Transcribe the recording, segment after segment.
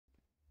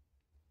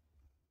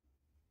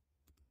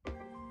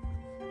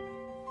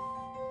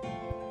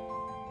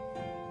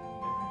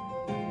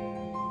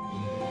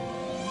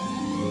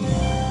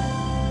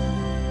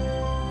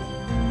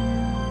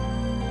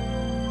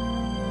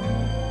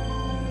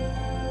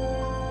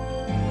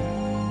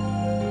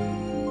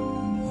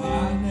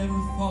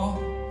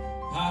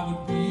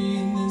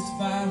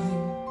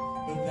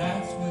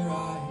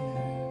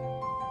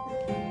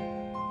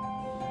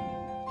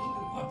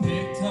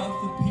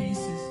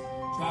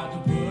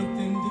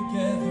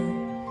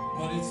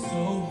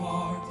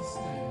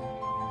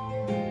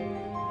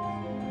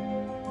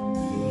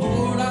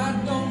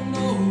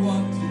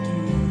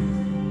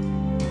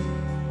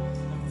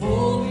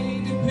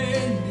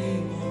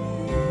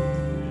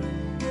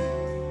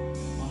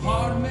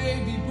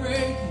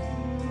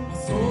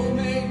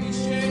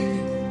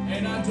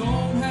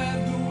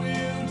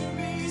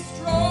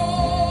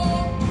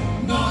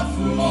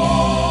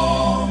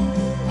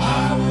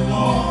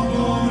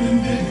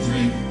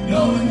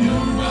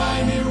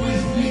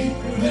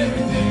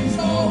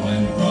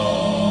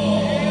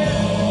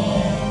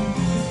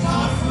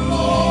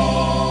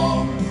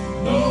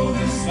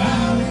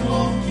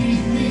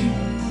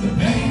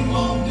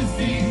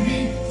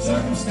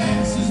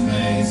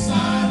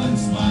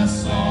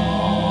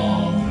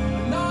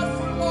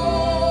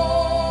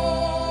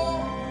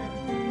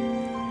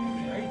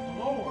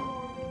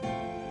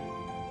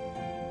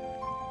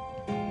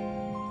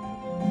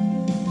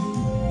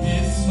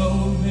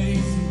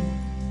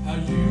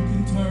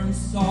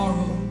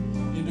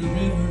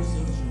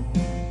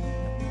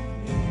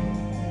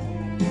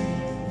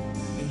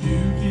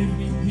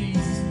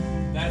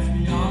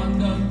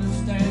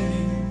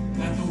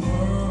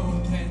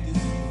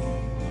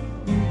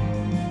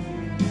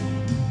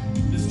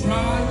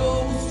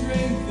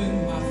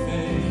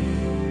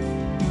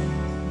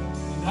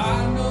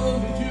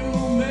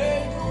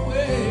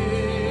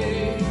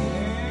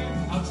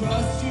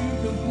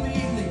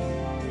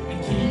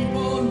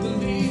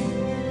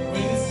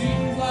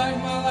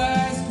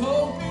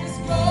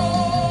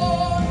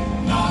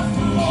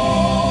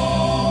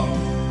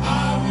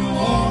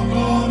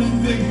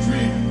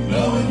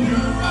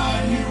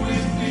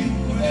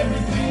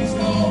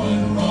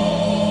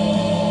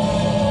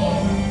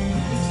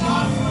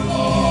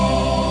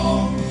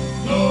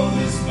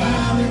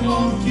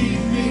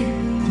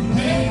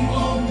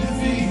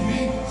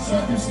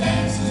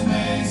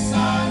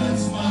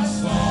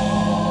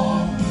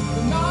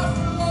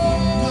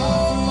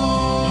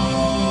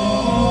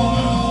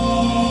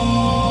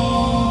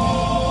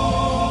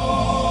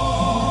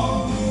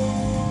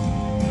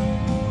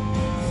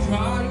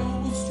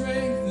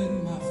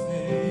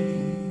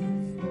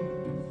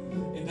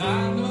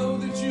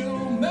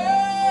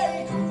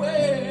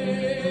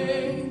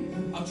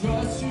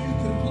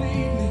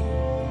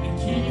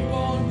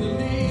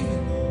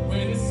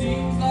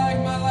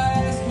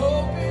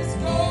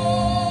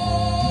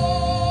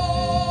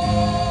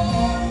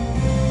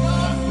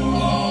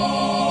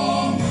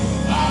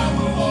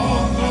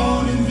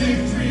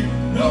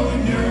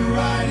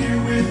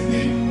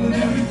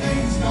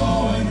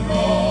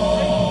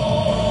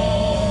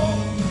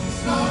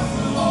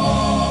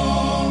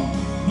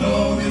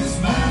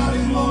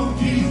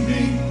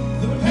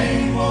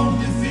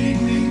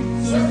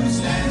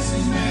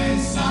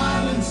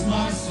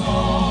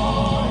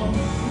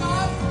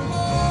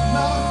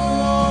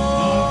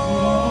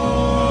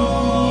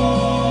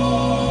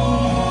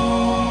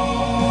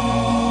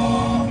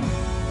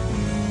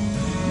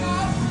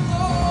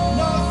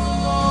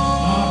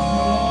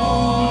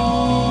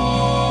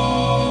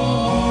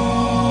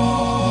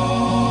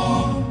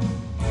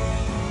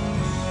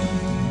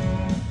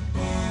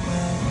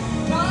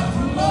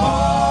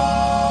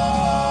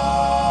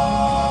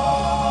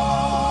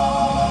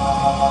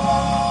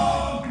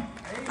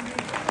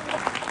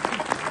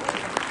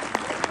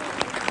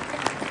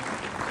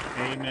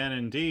Amen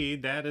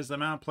indeed. That is the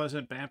Mount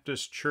Pleasant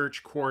Baptist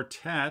Church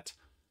Quartet.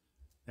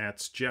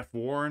 That's Jeff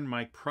Warren,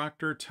 Mike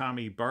Proctor,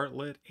 Tommy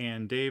Bartlett,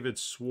 and David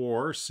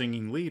Swore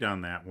singing lead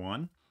on that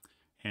one.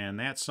 And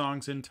that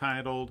song's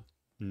entitled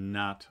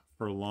Not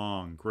for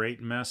Long.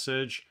 Great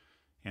message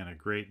and a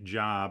great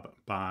job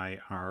by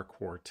our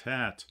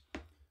quartet.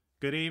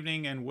 Good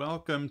evening and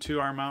welcome to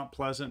our Mount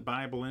Pleasant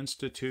Bible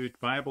Institute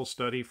Bible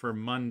study for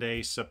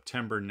Monday,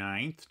 September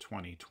 9th,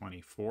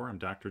 2024. I'm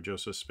Dr.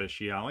 Joseph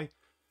Speciale.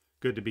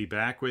 Good to be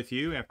back with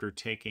you after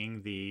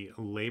taking the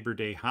Labor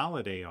Day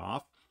holiday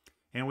off.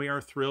 And we are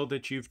thrilled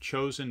that you've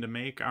chosen to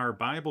make our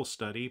Bible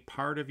study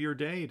part of your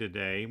day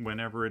today,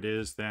 whenever it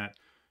is that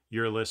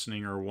you're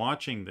listening or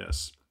watching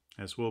this.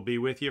 As we'll be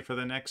with you for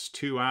the next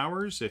 2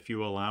 hours, if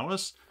you allow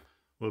us.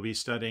 We'll be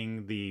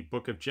studying the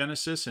book of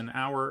Genesis in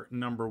hour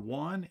number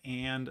 1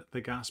 and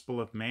the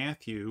Gospel of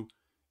Matthew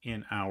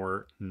in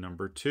hour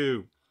number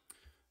 2.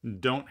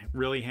 Don't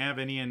really have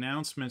any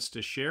announcements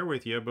to share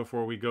with you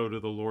before we go to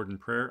the Lord in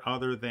prayer,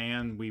 other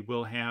than we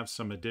will have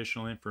some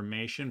additional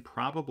information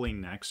probably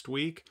next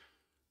week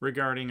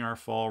regarding our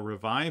fall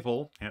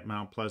revival at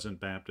Mount Pleasant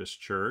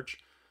Baptist Church.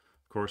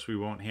 Of course, we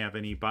won't have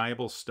any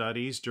Bible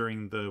studies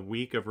during the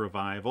week of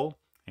revival,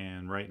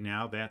 and right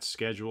now that's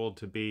scheduled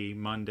to be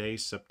Monday,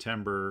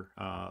 September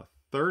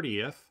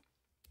 30th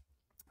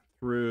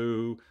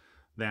through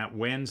that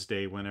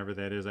Wednesday, whenever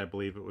that is. I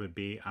believe it would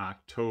be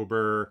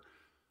October,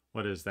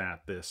 what is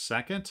that, the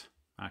 2nd?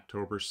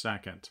 October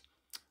 2nd.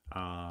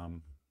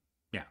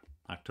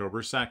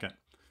 October 2nd.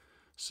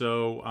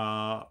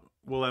 So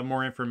we'll have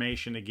more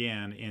information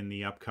again in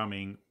the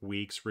upcoming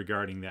weeks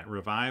regarding that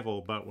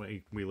revival, but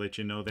we let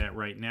you know that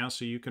right now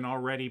so you can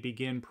already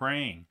begin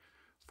praying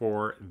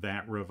for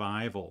that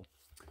revival.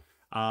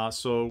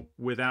 So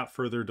without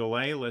further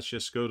delay, let's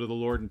just go to the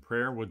Lord in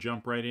prayer. We'll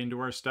jump right into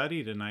our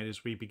study tonight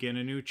as we begin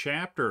a new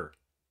chapter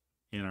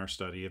in our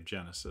study of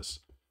Genesis.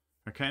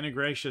 Our kind of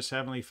gracious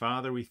Heavenly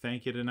Father, we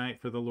thank you tonight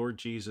for the Lord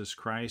Jesus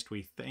Christ.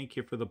 We thank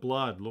you for the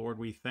blood. Lord,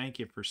 we thank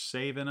you for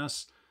saving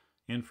us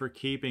and for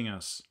keeping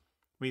us.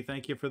 We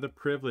thank you for the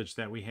privilege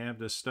that we have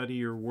to study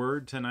your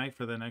word tonight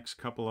for the next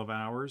couple of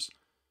hours.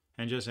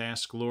 And just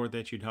ask, Lord,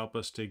 that you'd help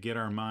us to get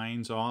our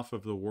minds off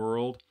of the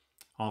world,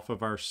 off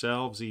of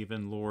ourselves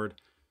even, Lord,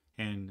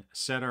 and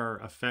set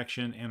our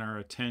affection and our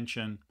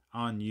attention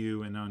on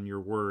you and on your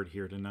word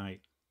here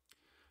tonight.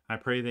 I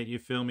pray that you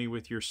fill me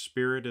with your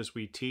spirit as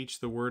we teach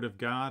the word of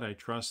God. I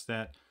trust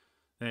that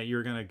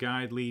you're going to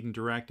guide, lead, and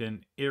direct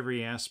in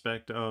every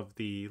aspect of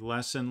the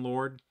lesson,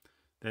 Lord,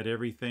 that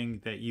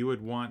everything that you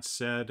would want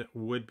said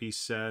would be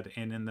said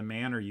and in the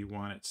manner you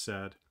want it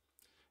said.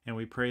 And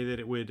we pray that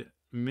it would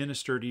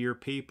minister to your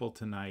people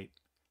tonight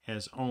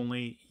as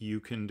only you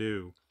can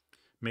do.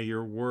 May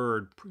your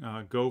word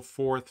go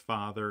forth,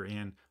 Father,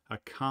 and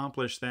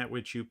accomplish that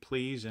which you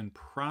please and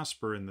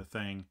prosper in the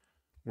thing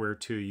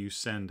whereto you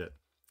send it.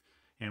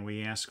 And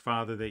we ask,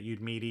 Father, that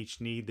you'd meet each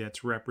need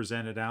that's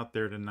represented out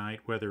there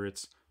tonight, whether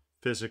it's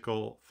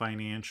physical,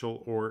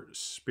 financial, or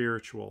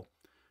spiritual,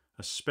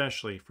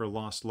 especially for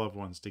lost loved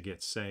ones to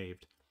get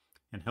saved.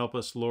 And help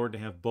us, Lord, to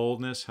have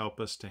boldness. Help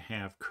us to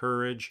have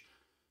courage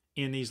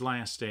in these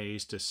last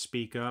days to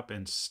speak up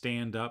and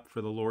stand up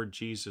for the Lord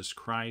Jesus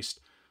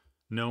Christ,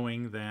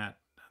 knowing that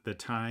the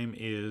time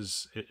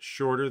is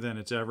shorter than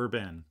it's ever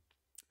been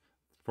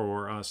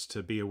for us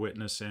to be a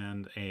witness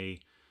and a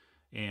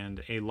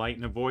light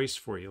and a voice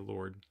for you,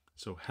 Lord.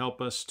 So help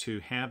us to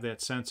have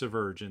that sense of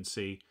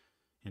urgency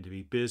and to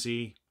be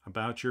busy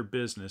about your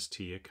business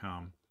till you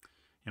come.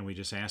 And we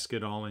just ask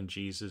it all in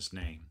Jesus'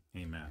 name.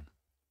 Amen.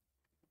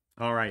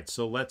 All right,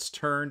 so let's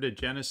turn to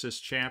Genesis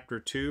chapter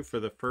 2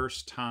 for the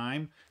first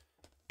time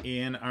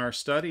in our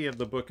study of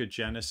the book of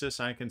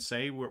Genesis. I can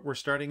say we're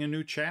starting a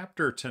new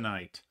chapter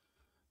tonight.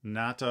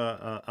 Not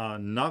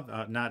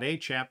a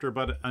chapter,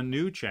 but a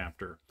new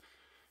chapter.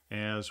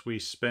 As we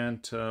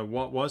spent,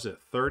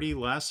 30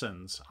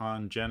 lessons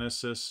on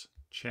Genesis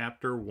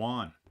chapter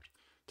 1.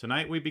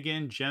 Tonight we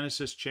begin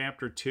Genesis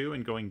chapter 2,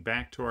 and going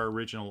back to our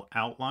original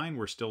outline,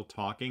 we're still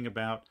talking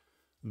about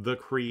the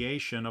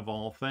creation of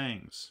all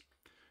things.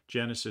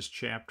 Genesis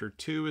chapter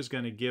 2 is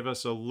going to give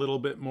us a little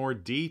bit more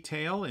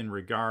detail in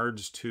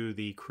regards to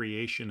the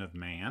creation of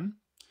man,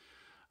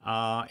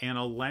 and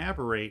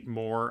elaborate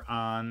more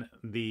on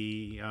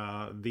the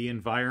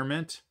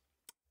environment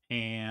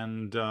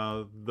and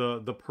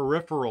the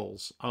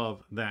peripherals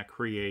of that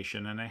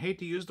creation. And I hate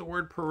to use the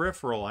word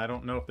peripheral. I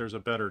don't know if there's a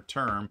better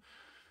term.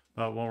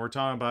 But when we're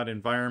talking about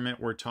environment,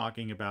 we're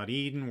talking about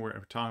Eden.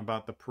 We're talking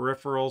about the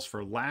peripherals,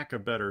 for lack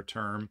of a better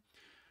term.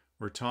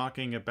 We're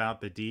talking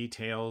about the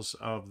details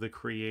of the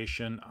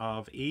creation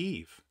of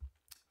Eve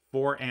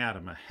for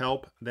Adam, a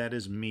help that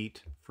is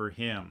meet for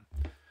him.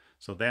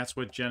 So that's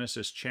what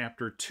Genesis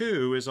chapter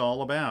 2 is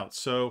all about.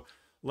 So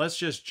let's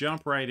just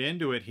jump right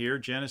into it here.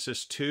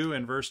 Genesis 2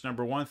 and verse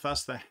number 1.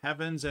 Thus the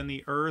heavens and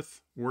the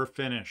earth were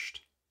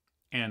finished,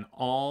 and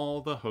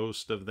all the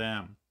host of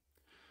them.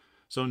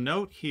 So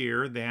note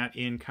here that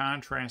in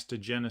contrast to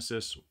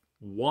Genesis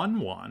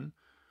 1:1,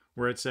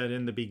 where it said,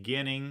 in the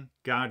beginning,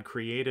 God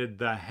created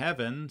the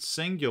heaven,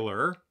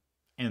 singular,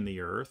 and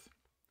the earth.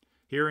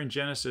 Here in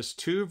Genesis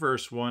 2,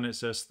 verse 1, it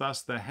says,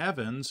 thus the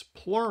heavens,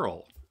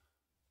 plural,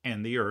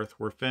 and the earth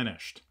were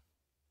finished.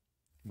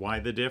 Why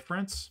the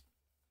difference?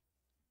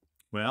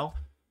 Well,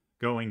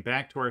 going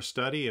back to our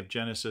study of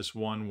Genesis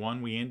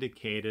 1:1, we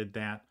indicated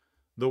that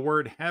the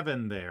word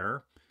heaven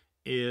there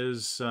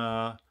is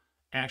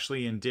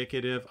actually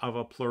indicative of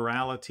a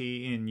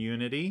plurality in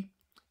unity,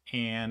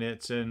 and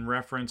it's in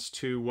reference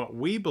to what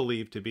we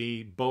believe to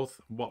be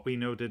both what we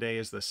know today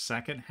as the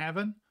second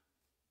heaven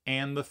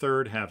and the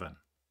third heaven.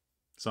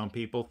 Some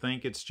people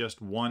think it's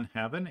just one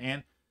heaven,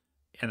 and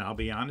I'll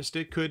be honest,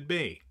 it could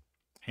be.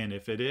 And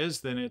if it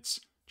is, then it's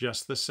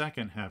just the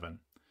second heaven.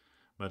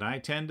 But I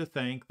tend to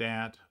think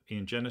that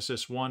in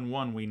Genesis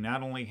 1:1, we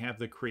not only have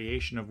the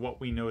creation of what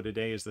we know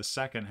today as the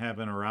second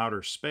heaven or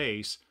outer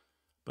space,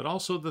 but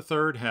also the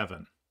third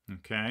heaven,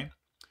 okay?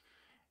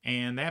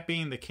 And that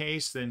being the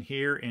case, then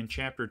here in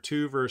chapter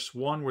 2, verse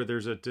 1, where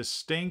there's a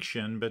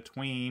distinction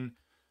between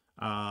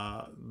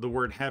the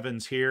word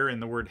heavens here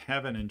and the word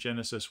heaven in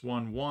Genesis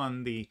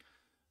 1:1,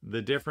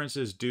 the difference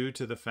is due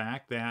to the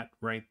fact that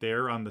right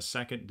there on the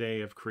second day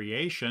of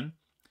creation,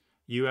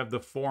 you have the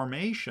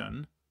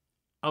formation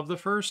of the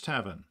first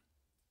heaven,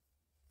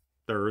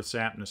 the earth's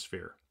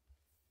atmosphere.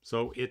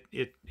 So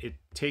it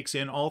takes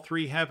in all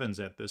three heavens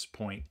at this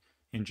point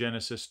in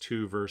Genesis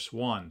 2, verse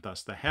 1.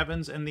 Thus the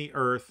heavens and the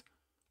earth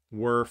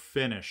were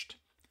finished,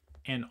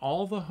 and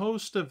all the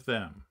host of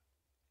them,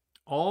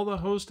 all the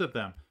host of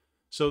them.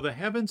 So the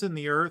heavens and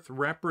the earth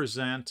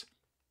represent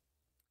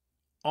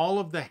all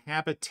of the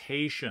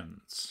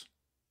habitations.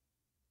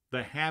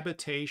 The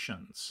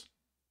habitations.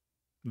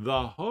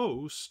 The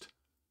host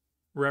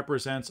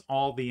represents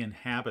all the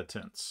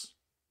inhabitants.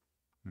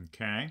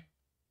 Okay?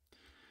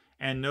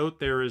 And note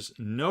there is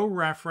no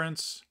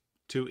reference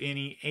to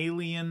any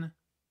alien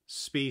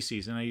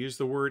species. And I use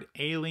the word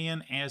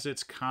alien as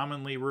it's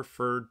commonly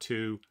referred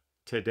to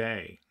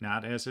today,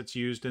 not as it's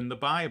used in the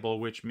Bible,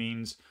 which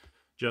means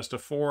just a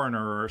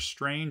foreigner or a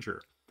stranger,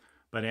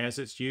 but as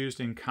it's used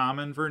in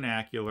common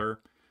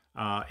vernacular,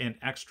 an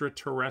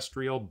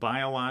extraterrestrial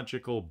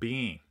biological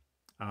being,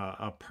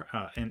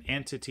 an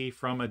entity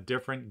from a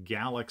different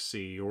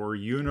galaxy or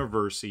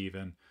universe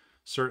even,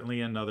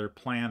 certainly another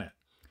planet.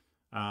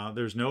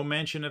 There's no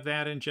mention of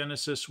that in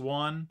Genesis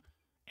 1,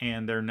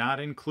 and they're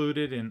not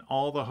included in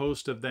all the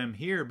host of them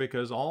here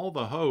because all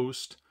the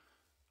host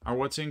are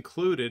what's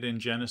included in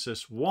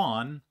Genesis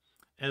 1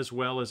 as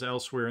well as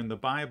elsewhere in the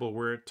Bible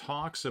where it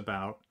talks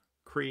about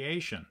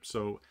creation.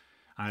 So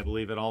I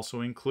believe it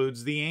also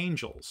includes the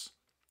angels,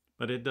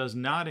 but it does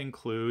not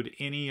include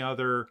any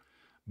other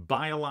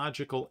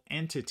biological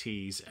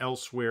entities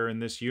elsewhere in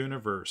this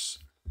universe.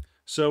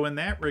 So in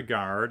that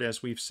regard,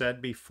 as we've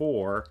said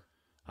before,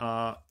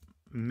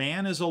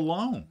 man is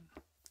alone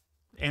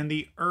and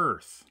the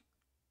earth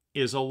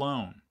is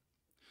alone.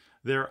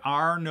 There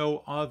are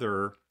no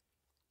other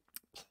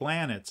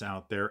planets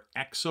out there,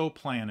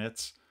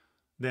 exoplanets,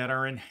 that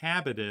are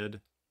inhabited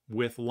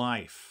with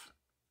life.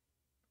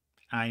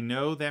 I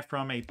know that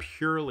from a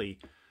purely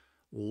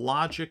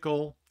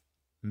logical,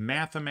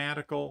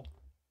 mathematical,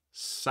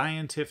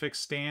 scientific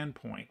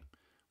standpoint,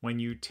 when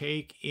you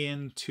take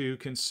into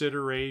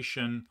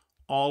consideration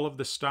all of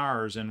the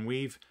stars, and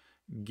we've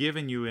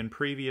given you in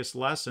previous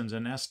lessons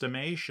an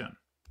estimation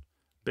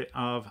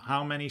of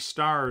how many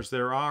stars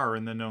there are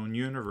in the known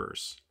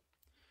universe.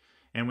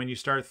 And when you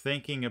start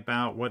thinking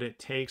about what it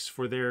takes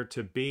for there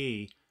to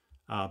be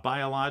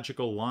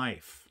biological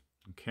life,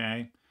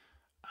 okay,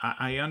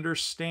 I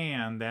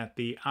understand that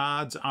the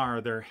odds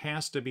are there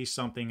has to be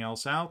something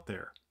else out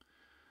there.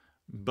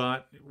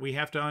 But we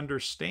have to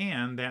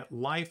understand that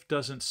life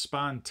doesn't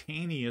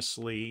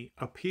spontaneously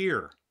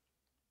appear.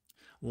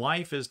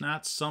 Life is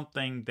not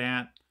something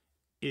that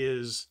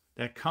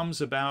comes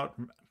about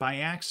by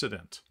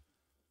accident.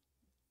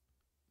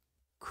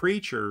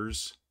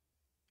 Creatures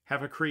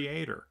have a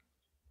creator.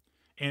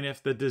 And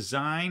if the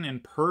design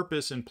and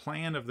purpose and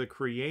plan of the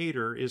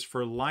Creator is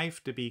for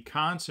life to be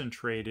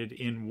concentrated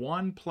in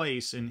one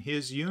place in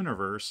His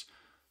universe,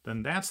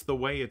 then that's the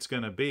way it's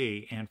going to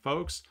be. And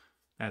folks,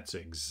 that's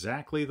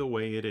exactly the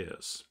way it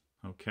is.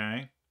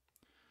 Okay?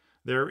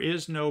 There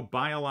is no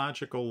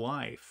biological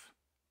life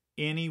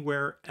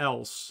anywhere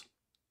else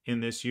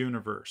in this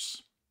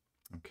universe.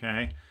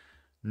 Okay?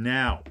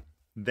 Now,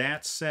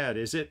 that said,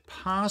 is it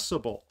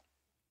possible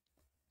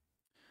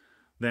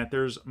that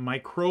there's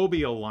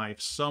microbial life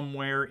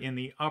somewhere in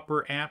the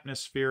upper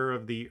atmosphere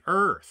of the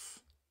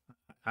earth?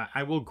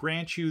 I will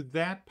grant you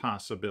that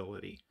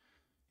possibility.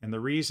 And the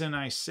reason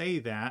I say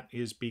that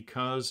is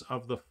because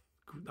of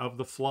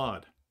the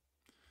flood.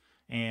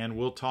 And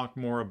we'll talk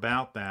more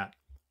about that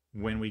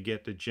when we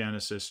get to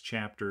Genesis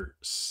chapter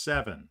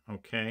 7,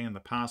 okay? And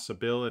the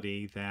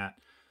possibility that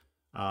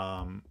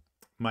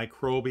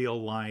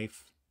microbial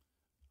life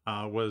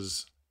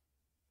was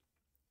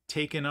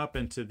taken up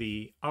into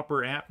the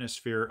upper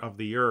atmosphere of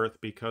the earth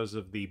because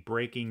of the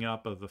breaking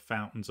up of the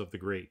fountains of the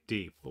great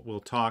deep. We'll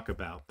talk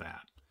about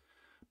that.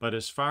 But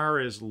as far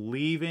as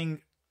leaving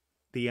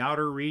the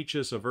outer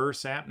reaches of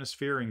Earth's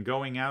atmosphere and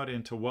going out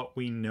into what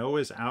we know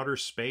as outer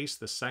space,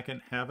 the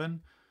second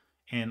heaven,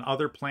 and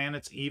other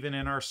planets even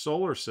in our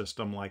solar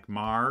system like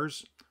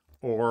Mars,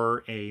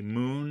 or a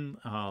moon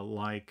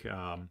like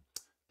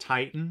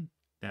Titan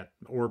that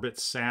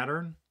orbits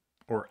Saturn,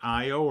 or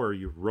Io or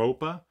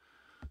Europa,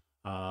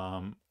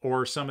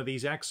 or some of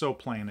these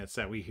exoplanets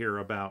that we hear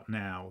about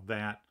now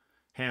that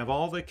have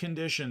all the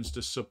conditions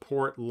to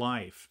support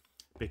life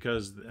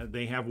because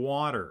they have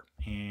water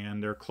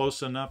and they're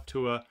close enough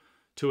to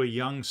a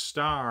young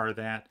star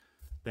that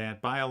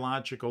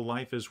biological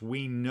life as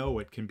we know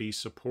it can be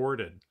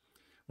supported.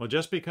 Well,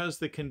 just because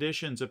the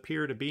conditions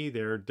appear to be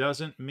there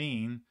doesn't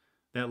mean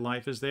that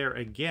life is there.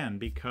 Again,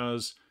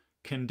 because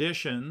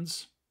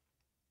conditions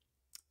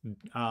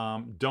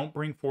don't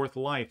bring forth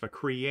life. A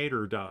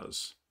creator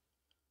does.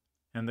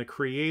 And the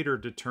creator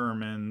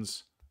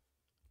determines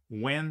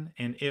when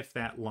and if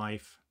that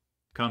life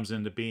comes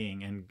into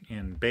being.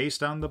 And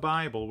based on the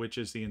Bible, which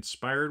is the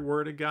inspired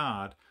word of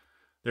God,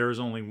 there is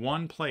only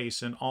one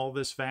place in all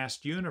this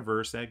vast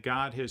universe that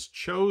God has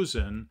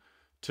chosen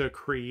to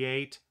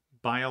create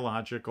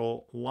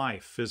biological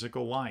life,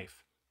 physical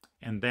life,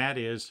 and that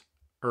is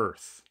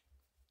Earth.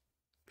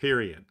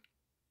 Period.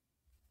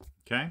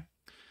 Okay?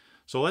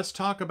 So let's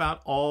talk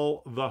about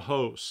all the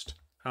host.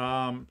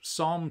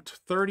 Psalm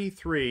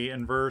 33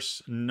 and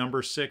verse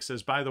number 6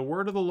 says, "By the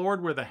word of the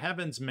Lord were the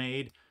heavens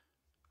made,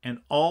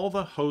 and all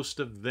the host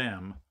of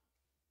them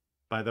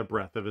by the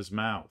breath of his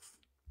mouth."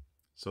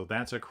 So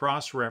that's a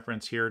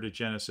cross-reference here to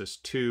Genesis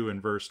 2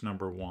 and verse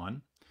number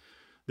 1.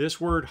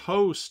 This word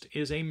host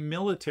is a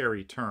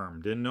military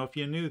term. Didn't know if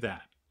you knew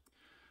that.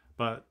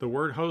 But the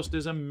word host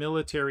is a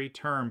military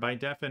term. By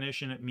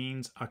definition, it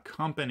means a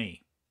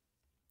company.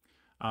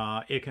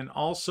 It can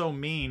also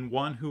mean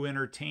one who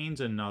entertains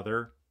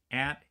another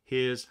at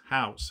his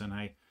house. And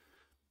I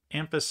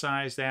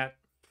emphasize that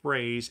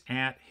phrase,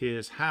 at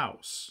his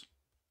house,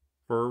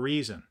 for a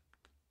reason.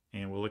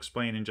 And we'll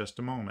explain in just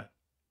a moment.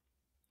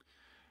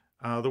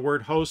 The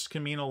word host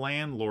can mean a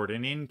landlord,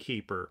 an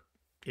innkeeper.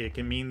 It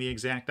can mean the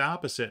exact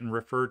opposite and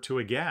refer to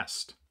a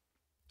guest.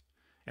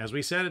 As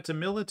we said, it's a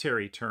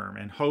military term,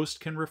 and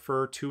host can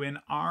refer to an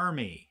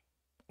army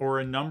or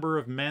a number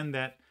of men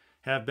that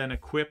have been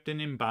equipped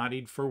and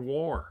embodied for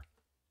war.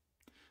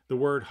 The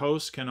word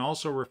host can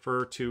also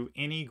refer to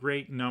any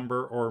great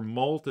number or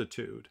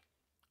multitude,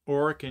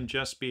 or it can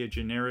just be a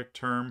generic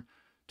term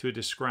to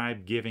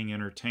describe giving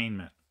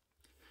entertainment.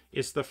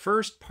 It's the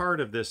first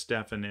part of this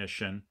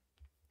definition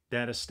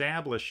that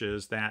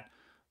establishes that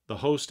the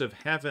host of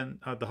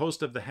heaven, the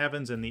host of the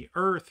heavens and the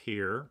earth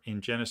here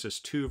in Genesis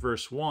 2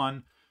 verse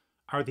 1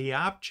 are the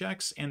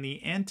objects and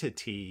the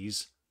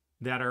entities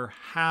that are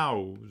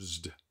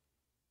housed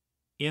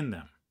in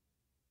them.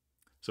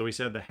 So we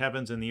said the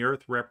heavens and the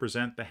earth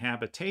represent the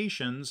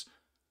habitations.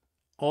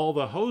 All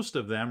the host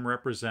of them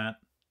represent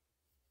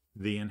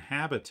the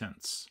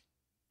inhabitants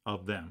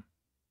of them.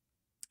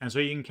 And so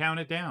you can count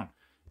it down.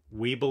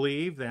 We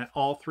believe that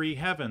all three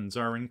heavens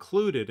are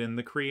included in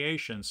the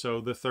creation. So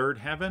the third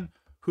heaven,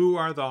 who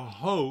are the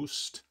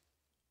host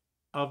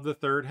of the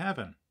third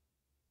heaven?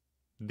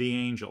 The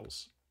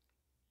angels.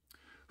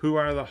 Who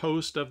are the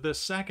host of the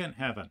second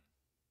heaven?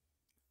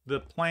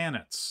 The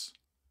planets,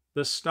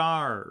 the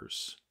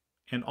stars,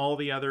 and all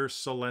the other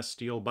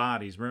celestial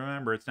bodies.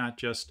 Remember, it's not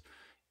just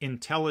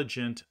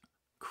intelligent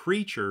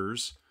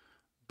creatures,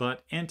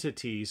 but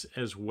entities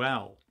as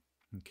well,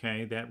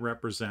 okay, that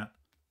represent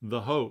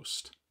the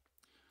host.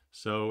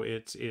 So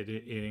it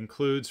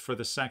includes for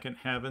the second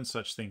heaven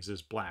such things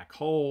as black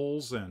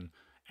holes and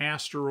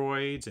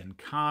asteroids and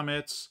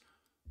comets,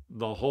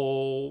 the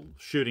whole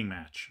shooting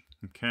match,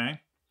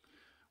 okay?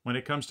 When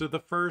it comes to the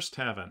first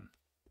heaven,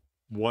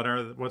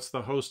 what's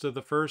the host of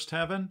the first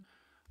heaven?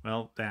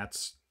 Well,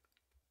 that's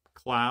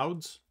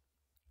clouds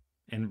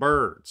and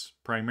birds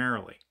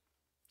primarily.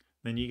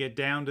 Then you get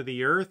down to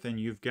the earth and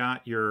you've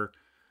got your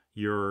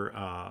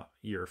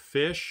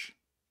fish.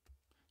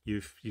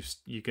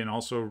 You can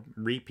also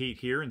repeat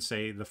here and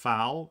say the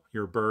fowl,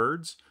 your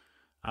birds.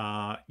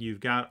 You've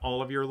got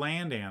all of your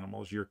land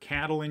animals, your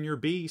cattle and your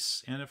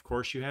beasts, and of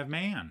course you have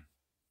man,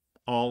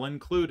 all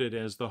included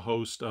as the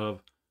host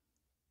of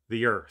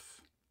the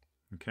earth.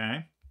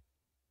 Okay?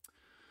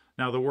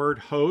 Now the word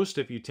host,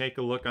 if you take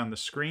a look on the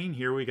screen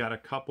here, we got a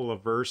couple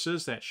of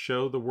verses that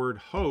show the word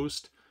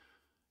host.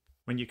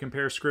 When you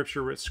compare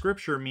Scripture with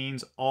Scripture,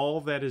 means all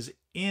that is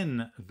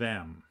in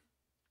them.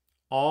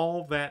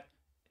 All that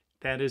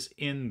is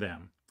in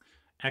them.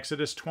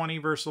 Exodus 20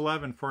 verse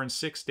 11, "For in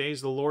 6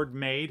 days the Lord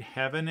made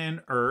heaven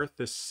and earth,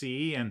 the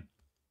sea, and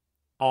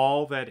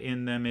all that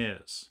in them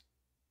is."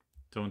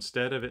 So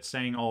instead of it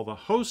saying all the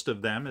host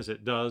of them, as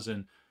it does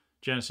in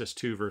Genesis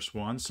 2 verse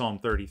 1, Psalm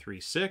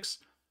 33 6,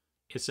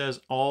 it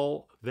says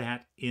all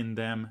that in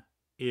them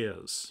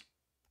is.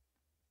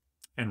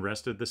 And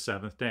rested the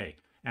seventh day.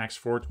 Acts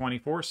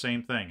 4:24,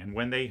 same thing. "And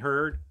when they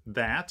heard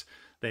that,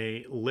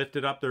 they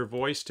lifted up their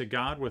voice to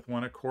God with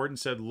one accord and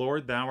said,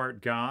 Lord, thou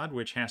art God,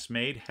 which hast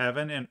made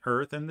heaven and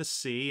earth and the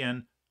sea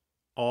and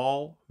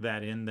all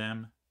that in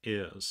them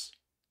is."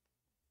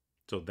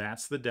 So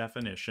that's the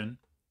definition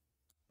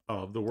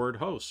of the word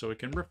host. So it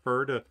can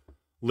refer to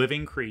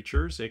living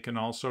creatures. It can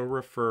also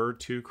refer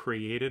to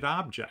created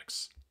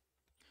objects.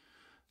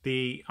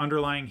 The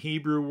underlying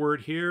Hebrew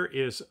word here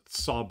is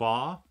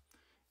sabbath.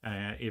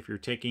 If you're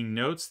taking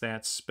notes,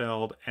 that's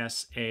spelled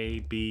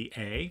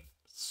S-A-B-A,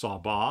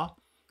 sabbath.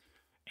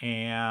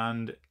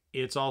 And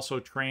it's also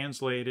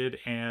translated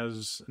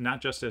as not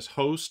just as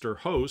host or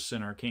hosts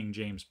in our King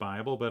James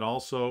Bible, but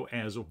also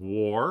as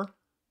war,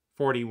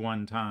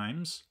 41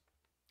 times,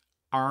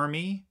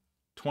 army,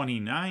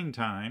 29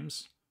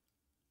 times,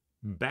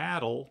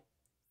 battle,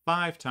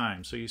 5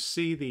 times. So you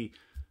see the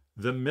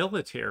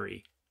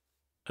military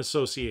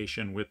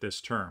association with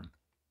this term.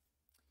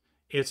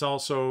 It's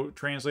also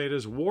translated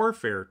as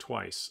warfare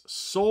twice,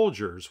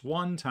 soldiers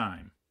 1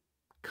 time,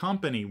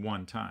 company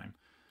 1 time.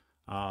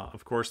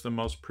 Of course, the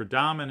most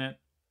predominant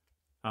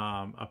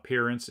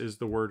appearance is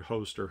the word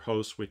host or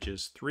host, which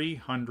is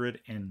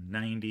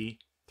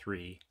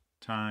 393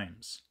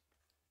 times.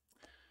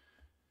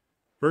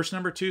 Verse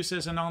number 2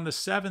 says, "And on the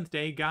 7th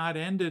day God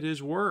ended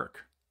his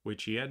work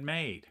which he had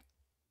made,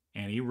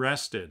 and he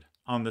rested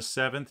on the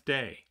 7th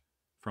day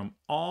from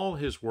all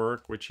his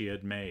work which he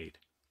had made."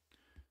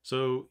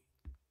 So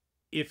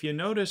if you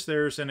notice,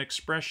 there's an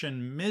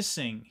expression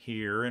missing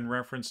here in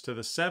reference to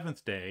the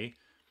 7th day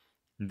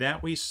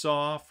that we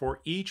saw for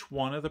each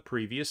one of the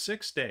previous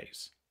 6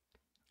 days.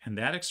 And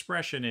that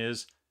expression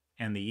is,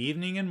 "And the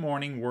evening and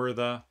morning were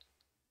the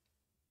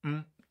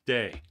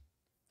day."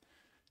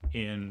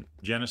 In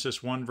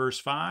Genesis 1 verse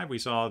 5, we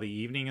saw the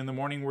evening and the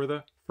morning were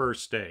the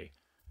first day.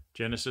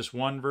 Genesis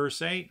 1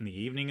 verse 8, and the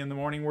evening and the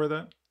morning were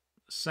the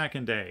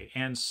second day,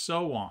 and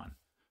so on,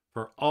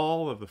 for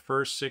all of the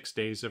first 6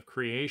 days of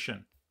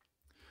creation.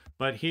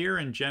 But here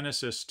in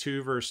Genesis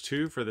 2 verse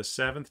 2, for the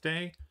 7th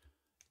day,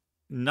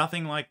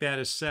 nothing like that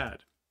is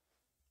said.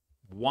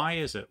 Why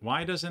is it?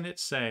 Why doesn't it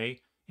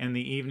say, "And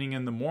the evening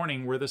and the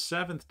morning were the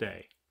 7th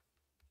day"?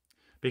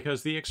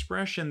 Because the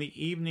expression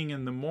 "the evening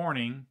and the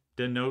morning"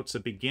 denotes a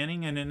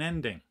beginning and an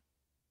ending.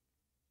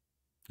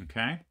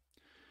 Okay?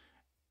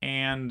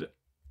 And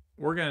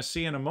we're going to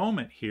see in a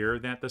moment here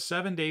that the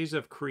 7 days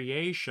of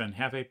creation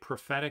have a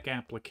prophetic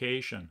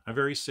application, a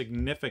very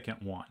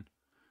significant one.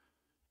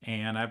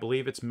 And I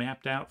believe it's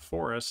mapped out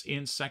for us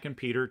in 2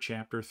 Peter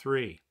chapter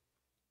 3.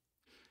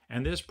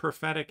 And this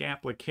prophetic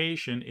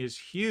application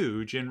is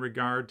huge in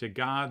regard to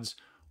God's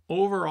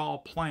overall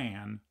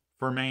plan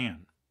for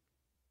man.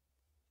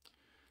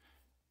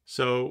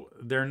 So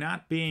there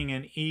not being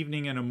an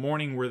evening and a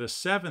morning where the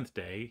 7th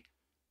day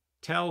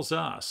tells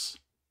us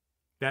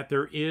that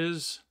there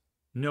is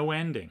no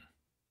ending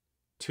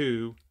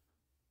to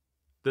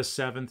the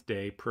 7th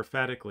day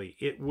prophetically.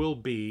 It will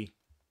be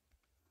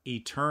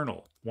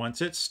eternal.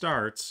 Once it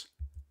starts,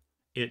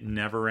 it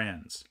never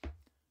ends.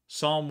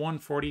 Psalm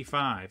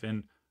 145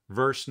 and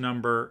verse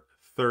number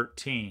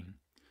 13.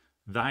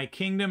 "Thy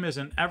kingdom is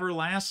an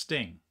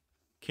everlasting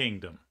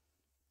kingdom,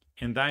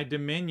 and thy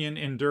dominion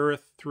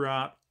endureth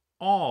throughout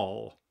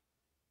all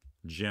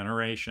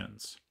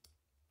generations."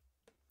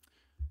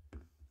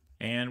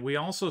 And we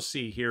also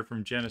see here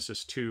from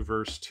Genesis 2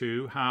 verse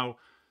 2 how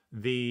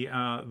the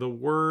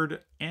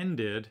word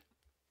ended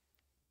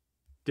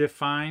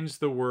defines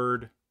the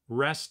word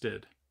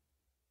rested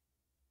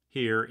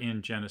here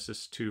in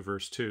Genesis 2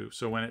 verse 2.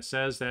 So when it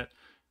says that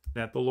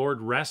the Lord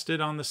rested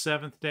on the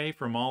 7th day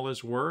from all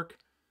his work,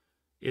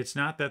 it's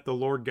not that the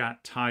Lord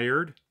got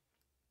tired,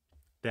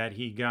 that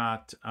he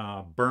got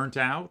burnt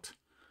out,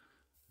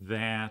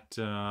 that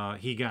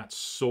he got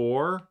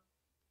sore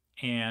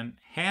and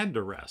had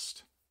to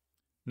rest.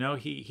 No,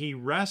 he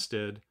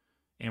rested,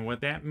 and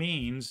what that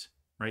means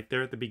right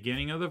there at the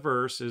beginning of the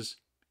verse is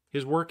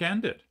his work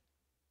ended.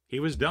 He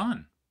was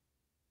done.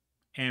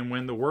 And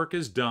when the work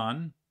is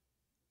done,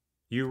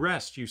 you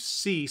rest, you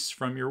cease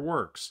from your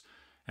works.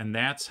 And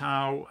that's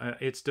how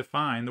it's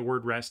defined. The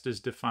word rest is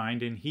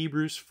defined in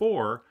Hebrews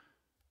 4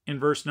 in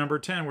verse number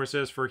 10, where it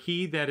says, "For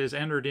he that is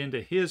entered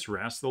into his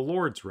rest, the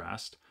Lord's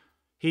rest,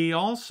 he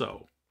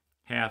also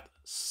hath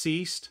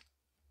ceased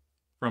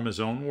from his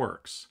own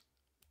works,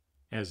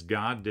 as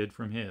God did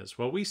from his."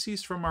 Well, we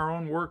cease from our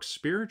own works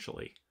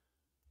spiritually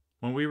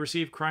when we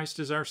receive Christ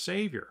as our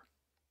Savior.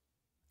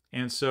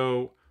 And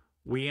so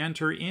we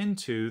enter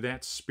into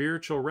that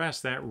spiritual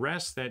rest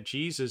that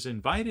Jesus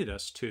invited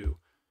us to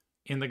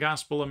in the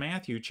Gospel of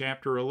Matthew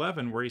chapter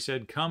 11, where he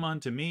said, "Come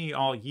unto me,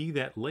 all ye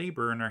that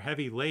labor and are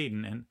heavy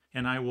laden,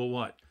 and I will"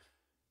 what?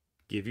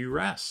 "Give you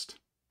rest."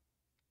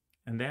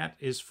 And that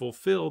is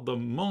fulfilled the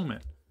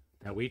moment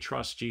that we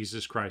trust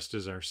Jesus Christ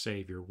as our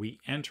Savior. We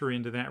enter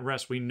into that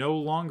rest. We no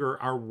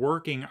longer are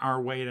working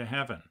our way to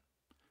heaven.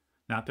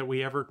 Not that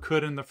we ever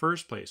could in the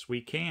first place.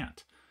 We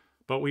can't.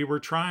 But we were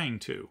trying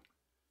to.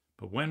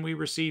 But when we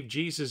receive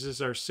Jesus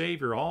as our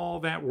Savior, all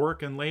that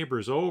work and labor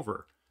is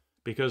over,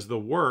 because the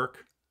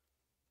work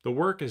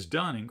is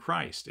done in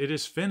Christ. It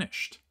is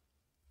finished.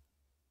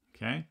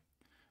 Okay?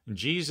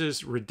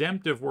 Jesus'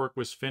 redemptive work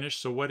was finished,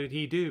 so what did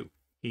he do?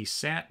 He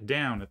sat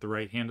down at the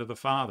right hand of the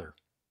Father.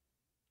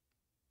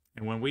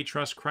 And when we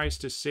trust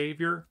Christ as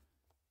Savior,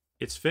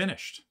 it's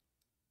finished.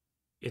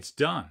 It's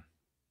done.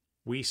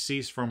 We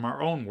cease from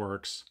our own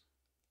works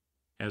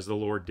as the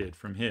Lord did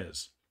from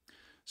his.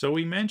 So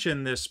we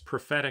mentioned this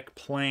prophetic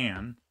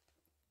plan,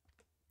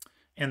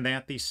 and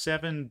that the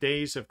 7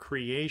 days of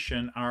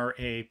creation are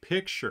a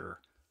picture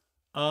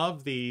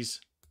of these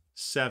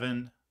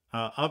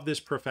of this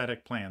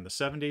prophetic plan. The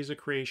 7 days of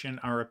creation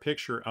are a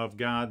picture of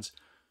God's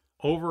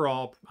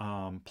overall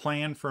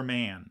plan for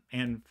man,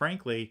 and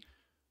frankly,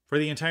 for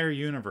the entire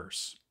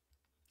universe.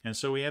 And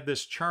so we have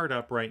this chart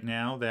up right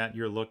now that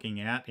you're looking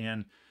at,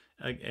 and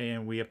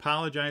we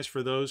apologize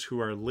for those who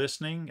are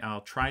listening.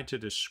 I'll try to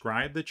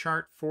describe the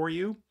chart for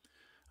you.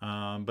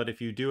 But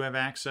if you do have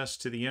access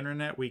to the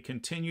internet, we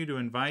continue to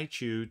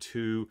invite you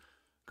to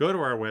go to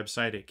our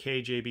website at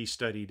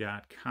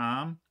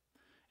kjbstudy.com.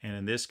 And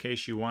in this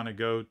case, you want to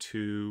go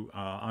to,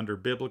 under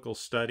Biblical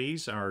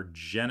Studies, our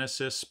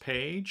Genesis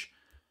page.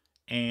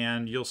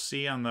 And you'll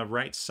see on the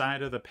right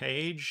side of the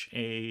page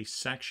a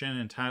section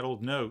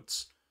entitled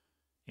Notes,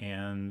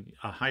 and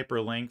a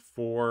hyperlink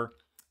for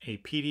a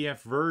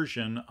PDF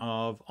version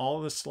of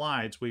all the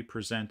slides we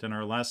present in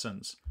our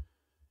lessons.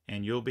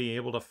 And you'll be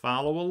able to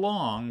follow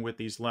along with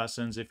these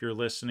lessons if you're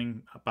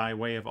listening by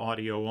way of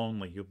audio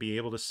only. You'll be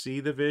able to see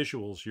the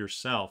visuals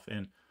yourself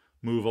and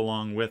move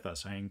along with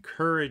us. I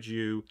encourage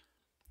you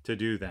to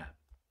do that.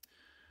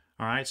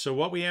 All right, so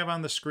what we have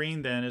on the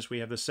screen then is we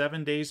have the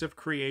 7 days of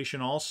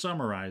creation all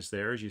summarized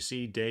there. As you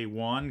see, day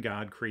 1,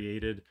 God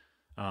created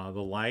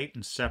the light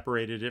and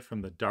separated it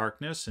from the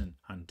darkness. And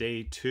on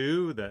day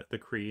 2, the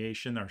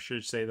creation, or I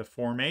should say the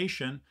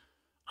formation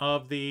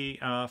of the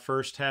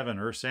first heaven,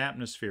 Earth's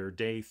atmosphere.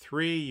 Day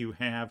 3, you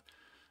have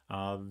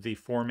the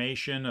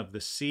formation of the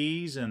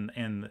seas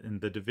and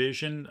the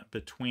division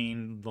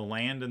between the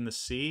land and the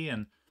sea,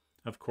 and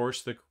of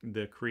course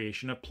the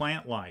creation of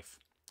plant life.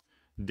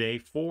 Day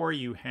 4,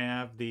 you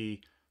have the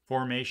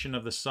formation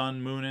of the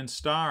sun, moon, and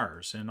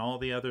stars, and all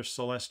the other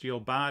celestial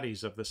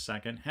bodies of the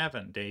second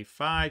heaven. Day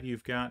 5,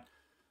 you've got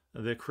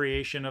the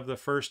creation of the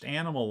first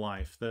animal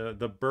life,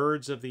 the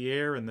birds of the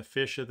air and the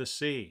fish of the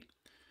sea.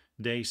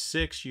 Day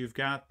 6, you've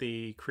got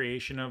the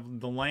creation of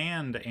the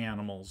land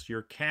animals,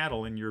 your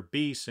cattle and your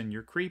beasts and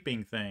your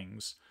creeping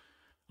things,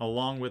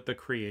 along with the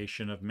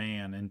creation of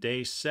man. And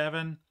day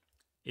 7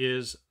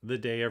 is the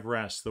day of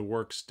rest, the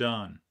work's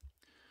done.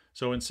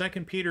 So in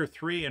 2 Peter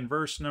 3 and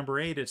verse number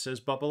 8, it says,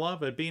 "But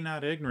beloved, be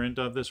not ignorant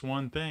of this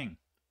one thing,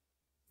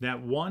 that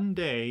one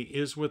day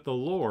is with the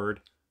Lord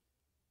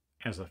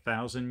as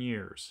 1,000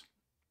 years,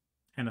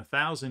 and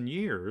 1,000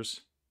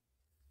 years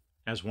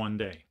as one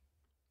day."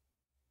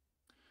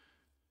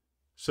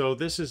 So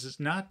this is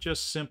not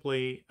just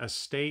simply a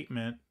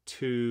statement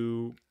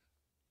to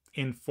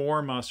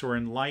inform us or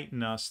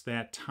enlighten us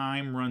that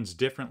time runs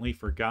differently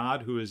for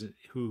God,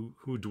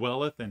 who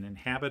dwelleth and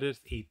inhabiteth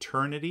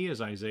eternity,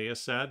 as Isaiah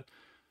said.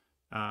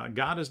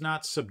 God is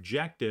not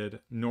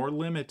subjected nor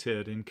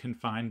limited and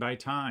confined by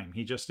time.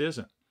 He just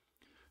isn't.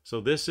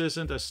 So this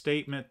isn't a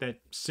statement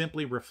that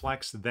simply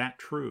reflects that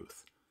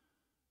truth.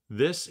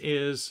 This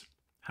is,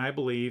 I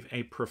believe,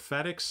 a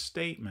prophetic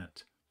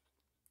statement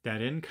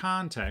that in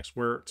context,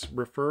 where it's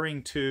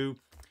referring to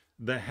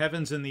the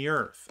heavens and the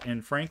earth,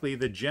 and frankly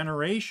the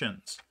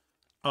generations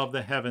of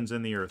the heavens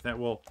and the earth, that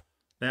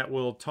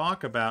we'll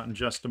talk about in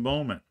just a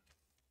moment.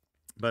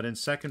 But in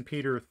 2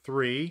 Peter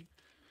 3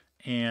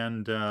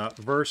 and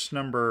verse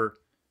number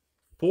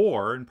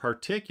 4 in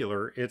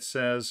particular, it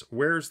says,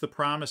 "Where's the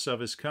promise of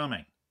his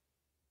coming?"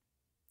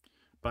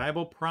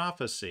 Bible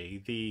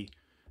prophecy,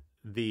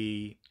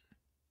 the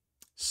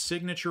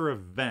signature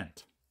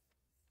event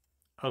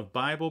of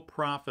Bible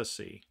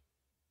prophecy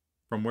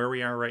from where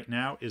we are right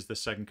now is the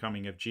second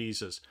coming of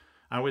Jesus.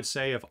 I would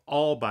say of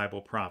all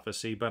Bible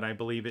prophecy, but I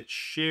believe it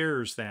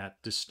shares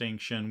that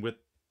distinction with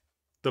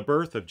the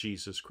birth of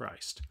Jesus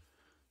Christ.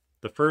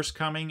 The first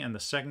coming and the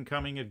second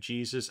coming of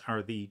Jesus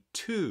are the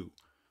two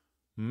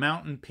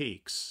mountain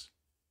peaks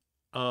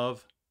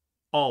of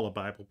all of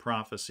Bible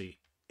prophecy.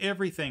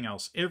 Everything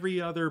else, every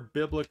other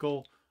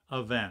biblical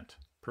event,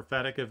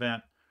 prophetic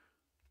event,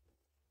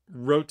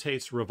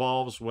 rotates,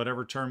 revolves,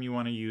 whatever term you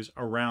want to use,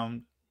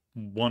 around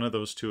one of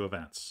those two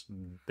events.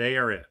 They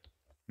are it.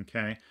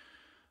 Okay?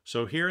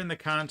 So here in the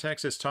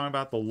context, it's talking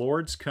about the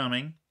Lord's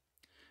coming.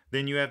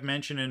 Then you have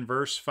mentioned in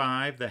verse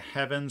 5, the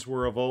heavens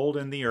were of old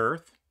and the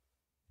earth.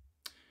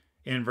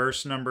 In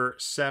verse number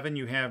 7,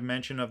 you have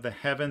mention of the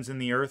heavens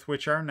and the earth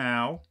which are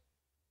now.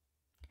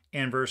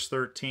 In verse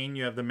 13,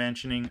 you have the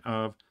mentioning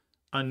of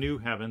a new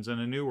heavens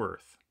and a new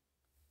earth.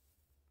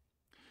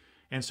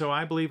 And so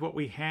I believe what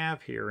we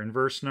have here in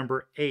verse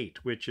number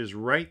 8, which is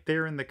right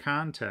there in the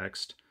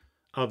context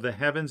of the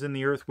heavens and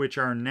the earth which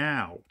are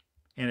now,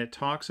 and it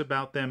talks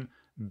about them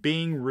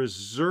being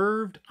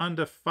reserved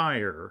unto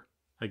fire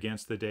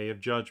against the day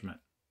of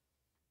judgment.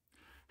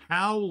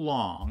 How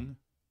long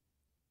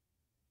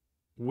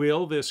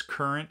will this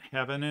current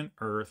heaven and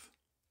earth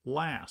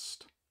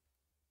last?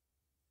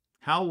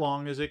 How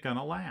long is it going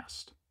to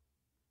last?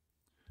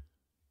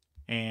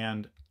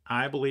 And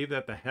I believe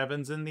that the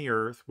heavens and the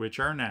earth, which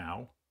are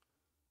now,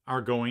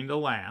 are going to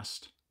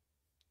last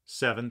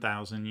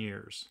 7,000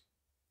 years.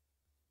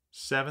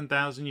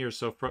 7,000 years.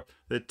 So for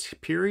the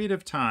period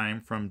of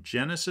time from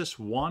Genesis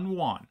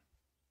 1:1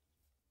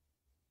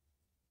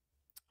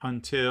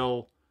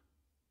 until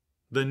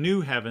the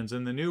new heavens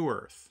and the new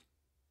earth,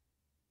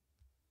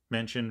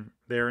 mentioned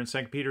there in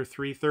 2 Peter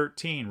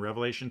 3:13,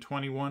 Revelation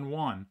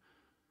 21:1,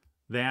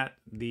 that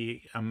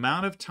the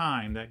amount of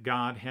time that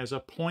God has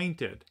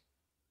appointed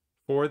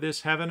for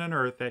this heaven and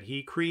earth that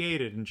he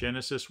created in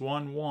Genesis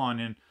 1:1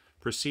 and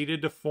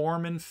proceeded to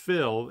form and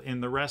fill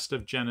in the rest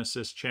of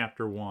Genesis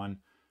chapter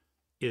 1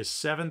 is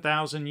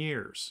 7,000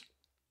 years.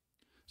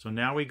 So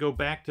now we go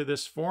back to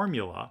this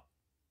formula,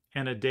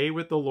 and a day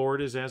with the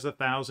Lord is as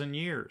 1,000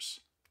 years.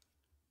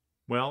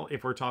 Well,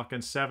 if we're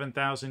talking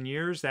 7,000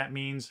 years, that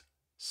means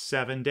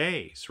 7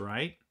 days,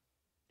 right?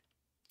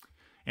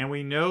 And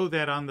we know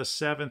that on the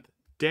seventh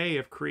day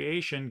of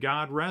creation,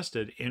 God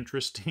rested.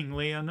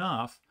 Interestingly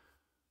enough,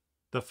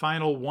 the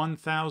final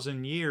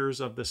 1,000 years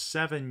of the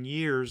 7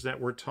 years that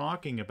we're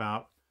talking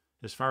about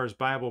as far as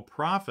Bible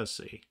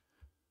prophecy,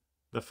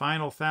 the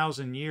final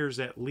 1,000 years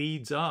that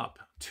leads up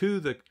to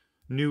the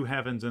new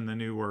heavens and the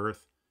new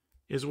earth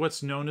is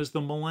what's known as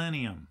the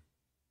millennium.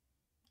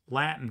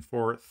 Latin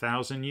for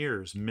 1,000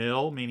 years.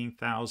 Mil meaning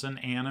 1,000,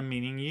 annum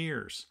meaning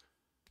years.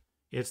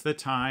 It's the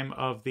time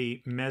of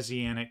the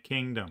Messianic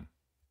kingdom.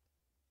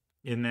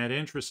 Isn't that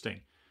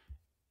interesting?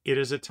 It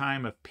is a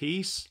time of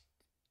peace.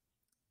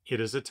 It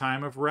is a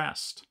time of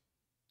rest.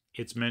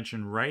 It's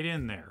mentioned right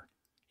in there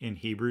in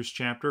Hebrews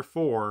chapter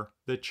 4,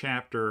 the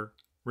chapter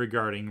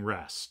regarding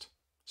rest.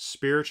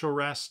 Spiritual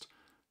rest,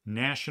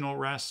 national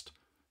rest,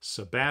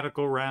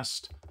 sabbatical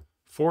rest.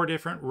 4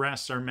 different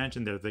rests are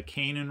mentioned there. The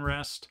Canaan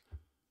rest,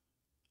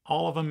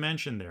 all of them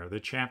mentioned there. The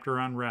chapter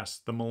on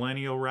rest, the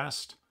millennial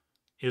rest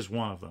is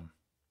one of them.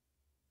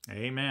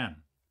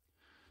 Amen.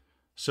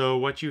 So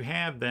what you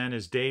have then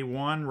is day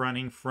 1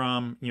 running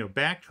from,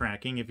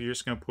 backtracking, if you're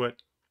just going to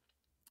put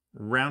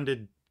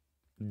rounded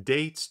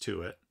dates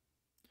to it.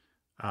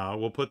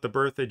 We'll put the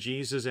birth of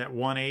Jesus at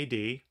 1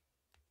 AD.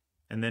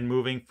 And then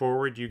moving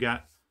forward, you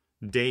got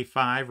day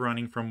 5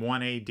 running from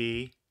 1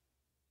 AD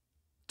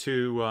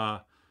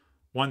to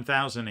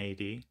 1000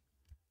 AD.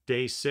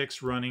 Day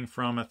 6 running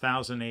from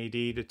 1000 AD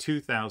to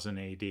 2000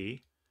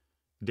 AD.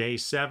 Day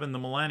 7, the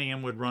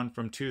millennium, would run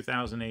from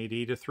 2000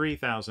 AD to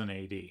 3000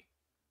 AD.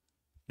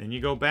 Then you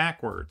go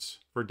backwards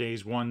for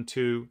days 1,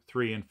 2,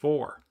 3, and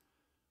 4,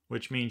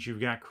 which means you've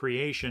got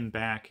creation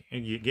back,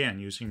 again,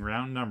 using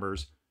round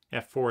numbers,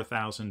 at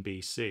 4000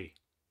 BC.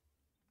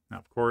 Now,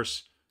 of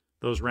course,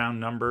 those round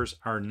numbers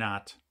are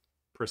not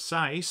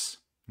precise,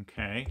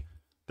 okay?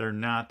 They're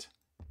not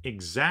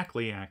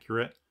exactly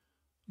accurate,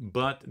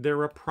 but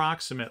they're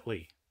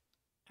approximately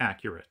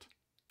accurate.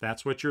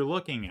 That's what you're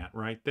looking at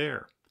right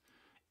there.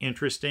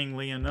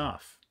 Interestingly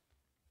enough,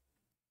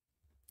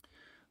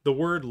 the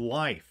word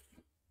life,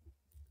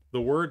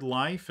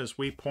 as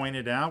we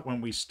pointed out when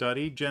we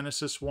studied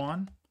Genesis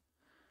 1,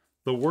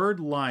 the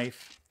word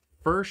life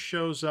first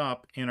shows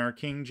up in our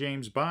King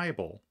James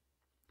Bible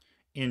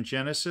in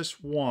Genesis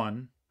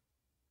 1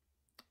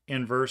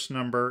 in verse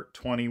number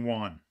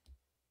 21.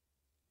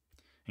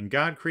 And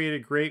God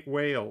created great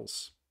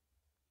whales.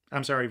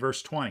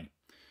 Verse 20.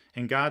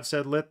 And God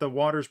said, let the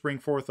waters bring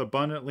forth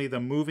abundantly the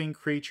moving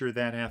creature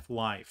that hath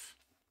life.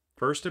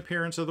 First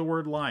appearance of the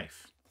word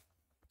life.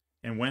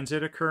 And when's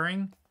it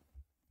occurring?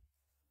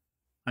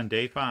 On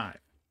day 5,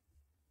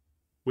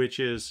 which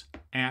is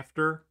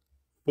after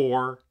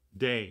 4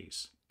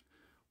 days.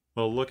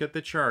 Well, look at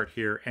the chart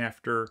here.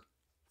 After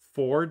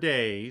 4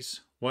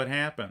 days, what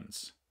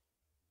happens?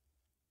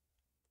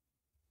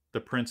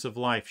 The Prince of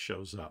Life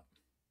shows up.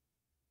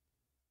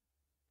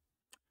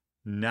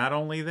 Not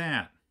only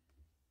that,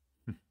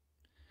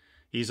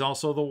 he's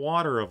also the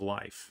water of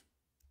life.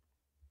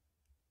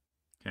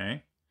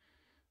 Okay?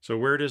 So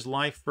where does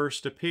life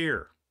first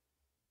appear?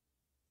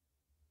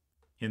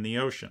 In the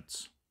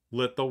oceans.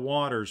 Let the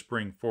waters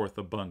bring forth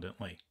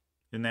abundantly.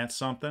 Isn't that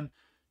something?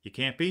 You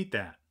can't beat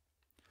that.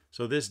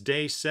 So this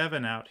day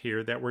 7 out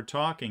here that we're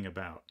talking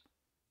about,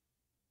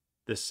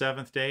 the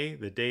 7th day,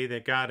 the day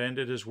that God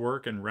ended his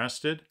work and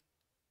rested,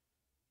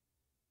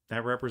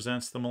 that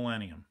represents the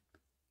millennium.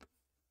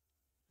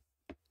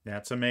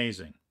 That's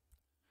amazing.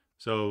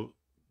 So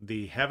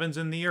the heavens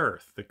and the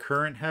earth, the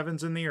current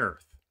heavens and the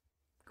earth,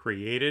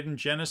 created in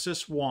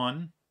Genesis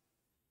 1,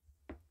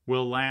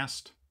 will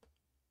last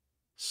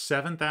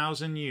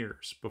 7,000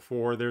 years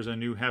before there's a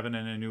new heaven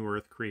and a new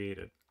earth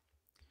created.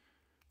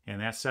 And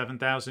that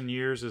 7,000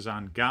 years is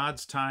on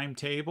God's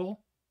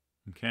timetable,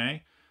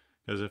 okay?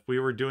 Because if we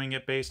were doing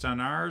it based on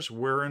ours,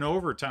 we're in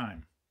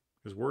overtime,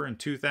 because we're in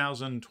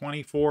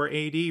 2024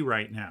 AD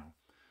right now.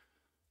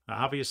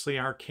 Obviously,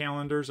 our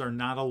calendars are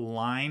not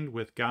aligned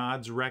with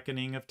God's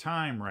reckoning of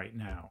time right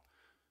now.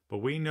 But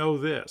we know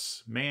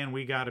this, man,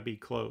 we got to be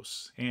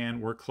close.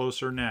 And we're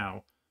closer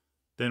now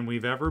than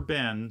we've ever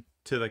been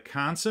to the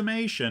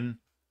consummation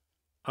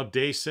of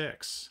day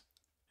 6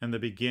 and the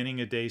beginning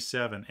of day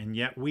 7. And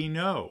yet we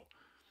know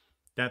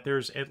that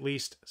there's at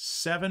least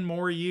 7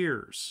 more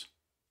years,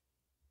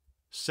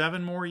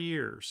 7 more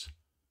years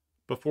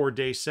before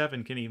day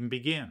 7 can even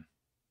begin.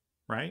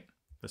 right?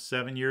 The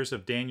 7 years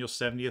of Daniel's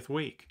 70th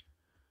week.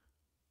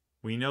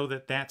 We know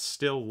that that's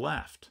still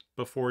left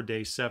before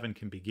day 7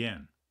 can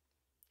begin.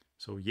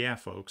 So yeah,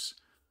 folks,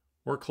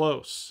 we're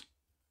close,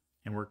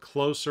 and we're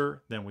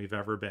closer than we've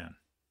ever been.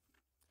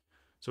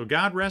 So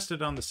God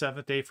rested on the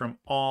 7th day from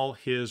all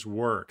his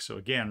work. So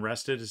again,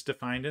 rested is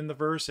defined in the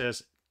verse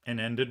as an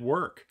ended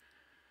work.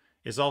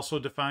 Is also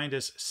defined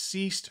as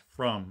ceased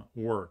from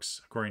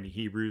works, according to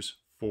Hebrews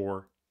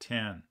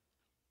 4:10.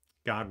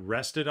 God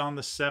rested on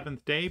the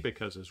 7th day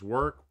because his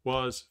work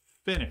was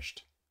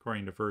finished,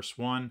 according to verse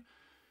 1,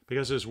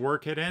 because his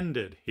work had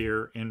ended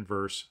here in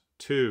verse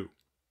 2.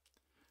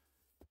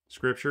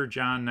 Scripture,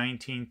 John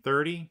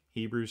 19:30,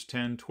 Hebrews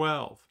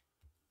 10:12,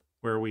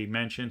 where we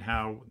mentioned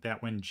how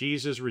that when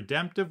Jesus'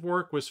 redemptive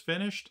work was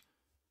finished,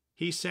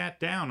 he sat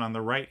down on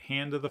the right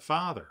hand of the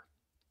Father.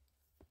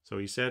 So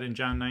he said in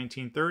John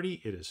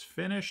 19:30, it is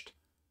finished.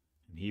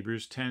 And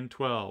Hebrews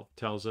 10:12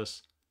 tells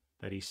us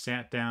that he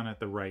sat down at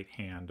the right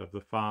hand of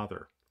the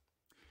Father.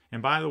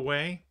 And by the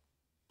way,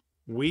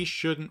 we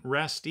shouldn't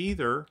rest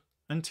either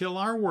until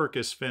our work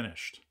is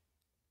finished.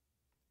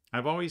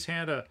 I've always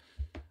had a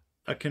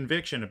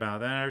conviction about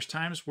that. There's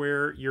times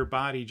where your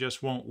body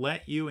just won't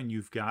let you and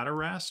you've got to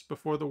rest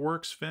before the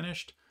work's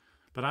finished.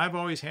 But I've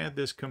always had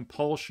this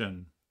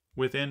compulsion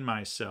within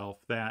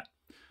myself that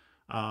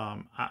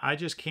I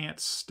just can't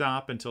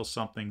stop until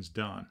something's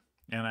done.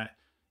 And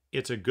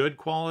it's a good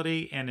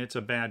quality and it's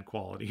a bad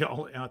quality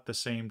all at the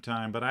same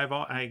time. But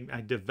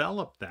I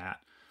developed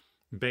that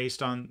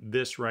based on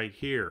this right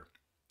here.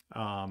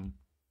 God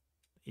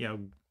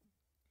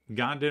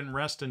didn't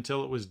rest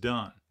until it was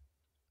done.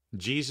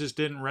 Jesus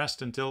didn't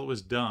rest until it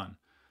was done.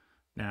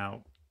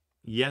 Now,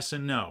 yes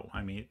and no.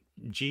 I mean,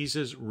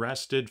 Jesus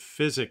rested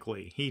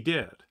physically. He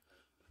did.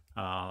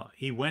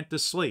 He went to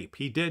sleep.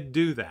 He did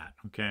do that,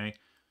 okay?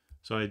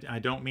 So I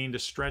don't mean to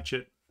stretch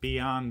it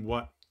beyond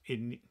what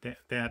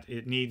that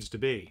it needs to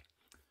be.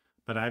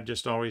 But I've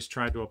just always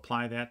tried to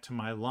apply that to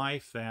my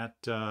life,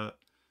 that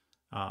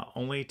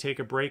only take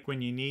a break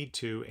when you need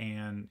to,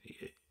 and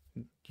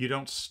you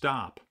don't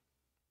stop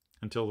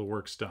until the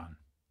work's done.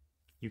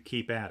 You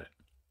keep at it.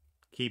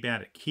 Keep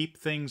at it. Keep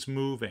things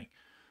moving.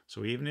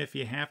 So even if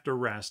you have to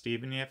rest,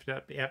 even if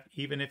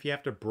you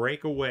have to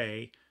break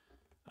away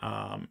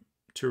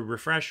to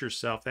refresh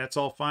yourself, that's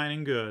all fine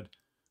and good.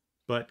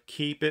 But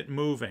keep it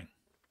moving.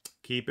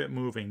 Keep it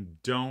moving.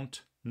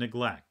 Don't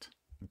neglect.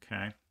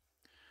 Okay.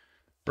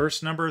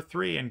 Verse number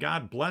 3, and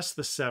God blessed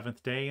the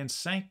 7th day and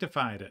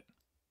sanctified it,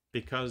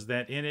 because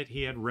that in it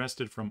he had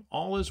rested from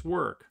all his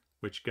work,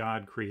 which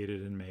God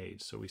created and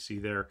made. So we see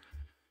there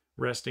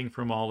resting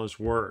from all his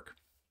work.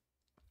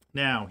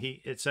 Now,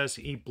 it says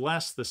he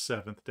blessed the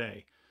 7th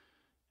day.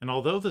 And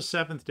although the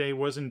 7th day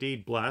was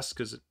indeed blessed,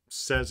 because it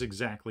says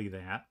exactly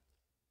that,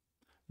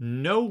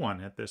 no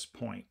one at this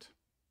point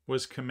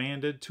was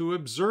commanded to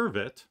observe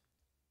it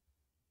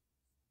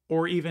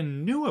or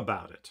even knew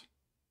about it.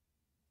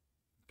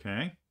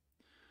 Okay?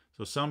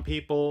 So some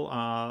people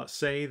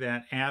say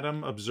that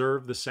Adam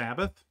observed the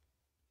Sabbath,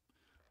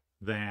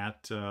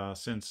 that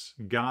since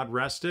God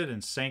rested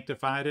and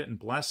sanctified it and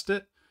blessed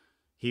it,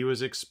 he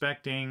was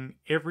expecting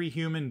every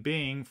human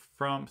being,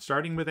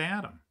 starting with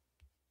Adam,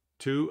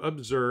 to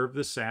observe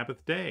the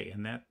Sabbath day,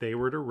 and that they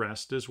were to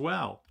rest as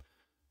well.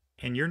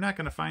 And you're not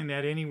going to find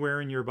that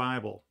anywhere in your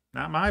Bible.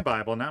 Not my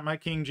Bible, not my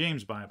King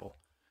James Bible.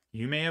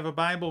 You may have a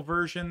Bible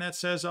version that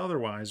says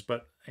otherwise,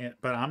 but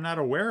I'm not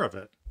aware of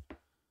it.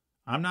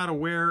 I'm not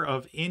aware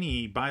of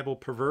any Bible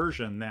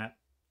perversion that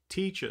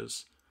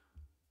teaches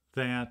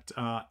that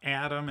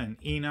Adam and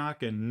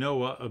Enoch and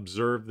Noah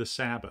observed the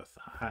Sabbath.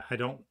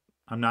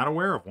 I'm not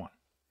aware of one.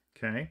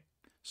 Okay?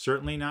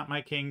 Certainly not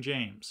my King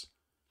James.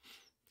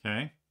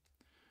 Okay?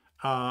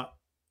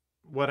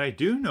 What I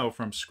do know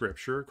from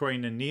Scripture,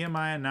 according to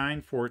Nehemiah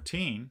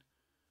 9:14,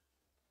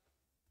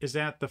 is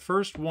that the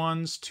first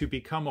ones to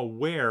become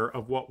aware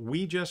of what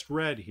we just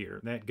read here,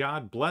 that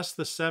God blessed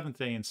the 7th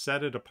day and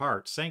set it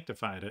apart,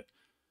 sanctified it,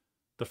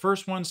 the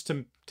first ones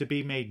to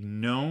be made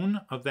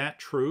known of that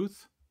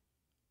truth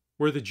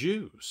were the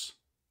Jews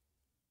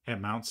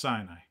at Mount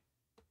Sinai.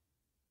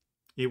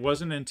 It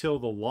wasn't until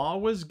the law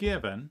was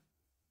given,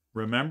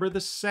 remember the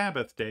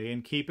Sabbath day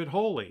and keep it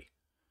holy.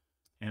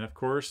 And of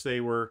course, they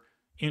were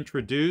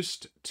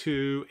introduced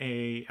to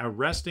a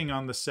resting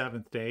on the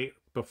 7th day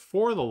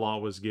before the law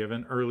was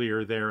given,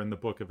 earlier there in the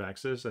book of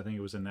Exodus. I think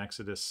it was in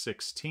Exodus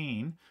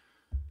 16.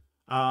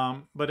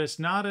 But it's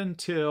not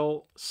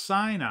until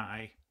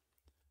Sinai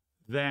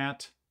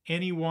that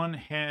anyone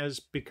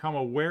has become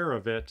aware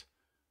of it,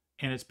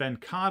 and it's been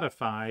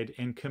codified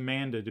and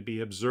commanded to be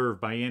observed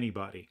by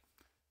anybody.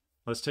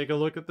 Let's take a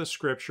look at the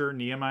scripture,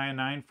 Nehemiah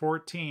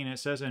 9:14. It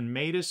says, and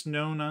madest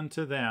known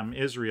unto them,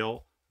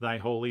 Israel, thy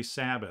holy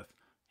Sabbath,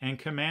 and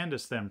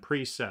commandest them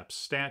precepts,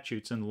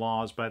 statutes, and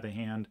laws by the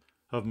hand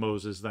of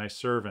Moses thy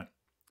servant.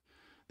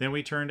 Then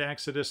we turn to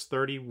Exodus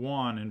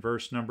 31 and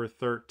verse number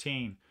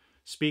 13.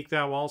 Speak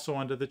thou also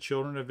unto the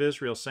children of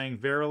Israel, saying,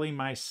 verily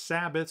my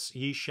Sabbaths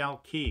ye shall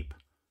keep.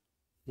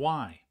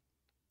 Why?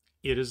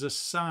 It is a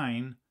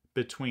sign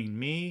between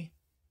me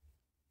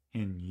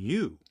and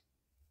you,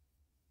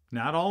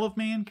 not all of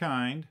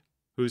mankind.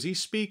 Who's he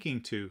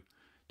speaking to?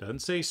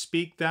 Doesn't say,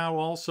 speak thou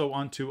also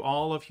unto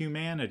all of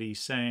humanity,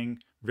 saying,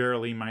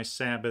 verily my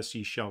Sabbaths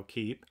ye shall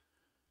keep.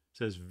 It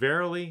says,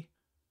 verily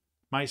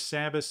my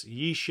Sabbaths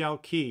ye shall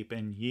keep,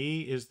 and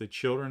ye is the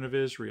children of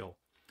Israel.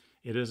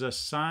 It is a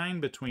sign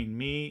between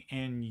me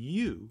and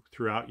you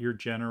throughout your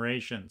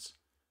generations,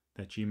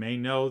 that ye may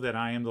know that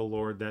I am the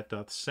Lord that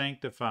doth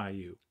sanctify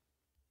you.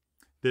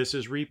 This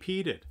is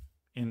repeated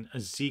in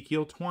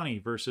Ezekiel 20,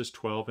 verses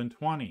 12 and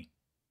 20,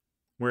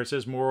 where it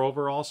says,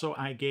 moreover also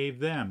I gave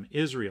them,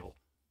 Israel,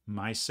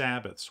 my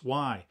Sabbaths.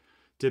 Why?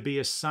 To be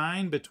a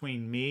sign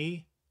between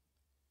me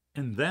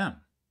and them.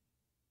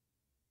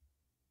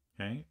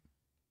 Okay?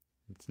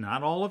 It's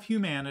not all of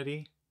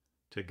humanity,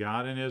 to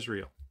God and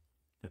Israel,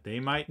 that they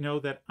might know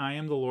that I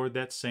am the Lord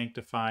that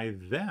sanctify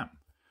them.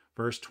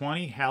 Verse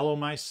 20, hallow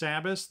my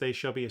Sabbaths, they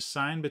shall be a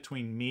sign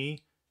between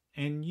me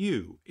and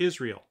you,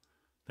 Israel,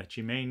 that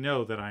ye may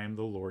know that I am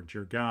the Lord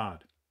your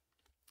God.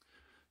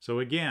 So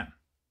again,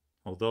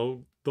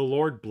 although the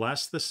Lord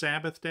blessed the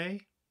Sabbath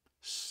day,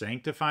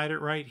 sanctified it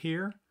right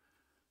here,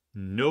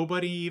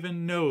 nobody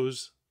even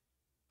knows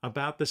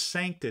about the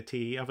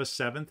sanctity of a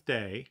seventh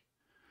day.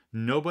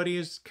 Nobody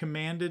is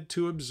commanded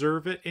to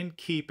observe it and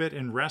keep it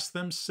and rest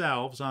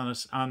themselves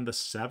on the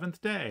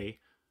seventh day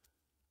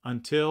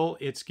until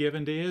it's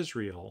given to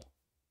Israel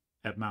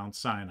at Mount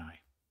Sinai.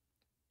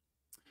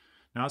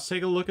 Now let's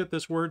take a look at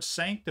this word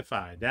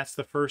sanctified. That's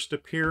the first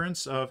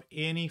appearance of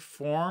any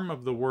form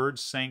of the word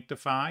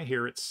sanctify.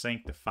 Here it's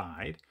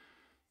sanctified.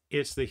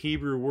 It's the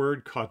Hebrew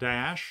word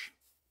kodash.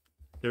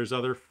 There's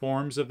other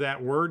forms of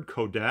that word,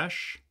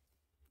 kodesh,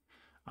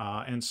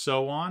 and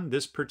so on.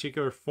 This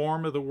particular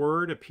form of the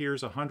word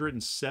appears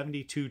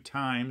 172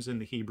 times in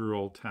the Hebrew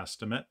Old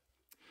Testament.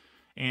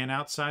 And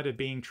outside of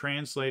being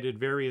translated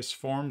various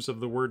forms of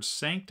the word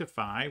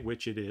sanctify,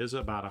 which it is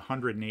about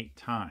 108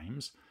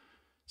 times,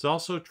 it's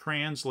also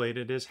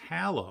translated as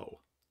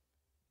hallow,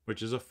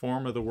 which is a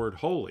form of the word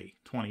holy,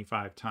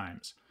 25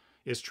 times.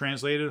 It's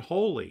translated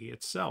holy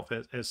itself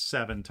as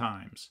 7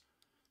 times.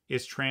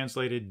 It's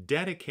translated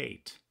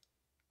dedicate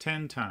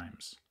 10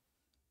 times,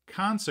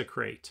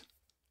 consecrate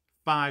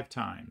 5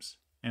 times,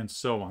 and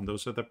so on.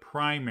 Those are the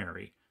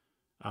primary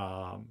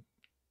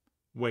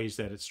ways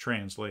that it's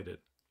translated.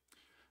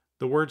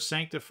 The word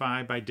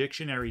sanctify, by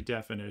dictionary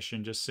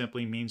definition, just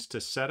simply means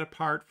to set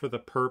apart for the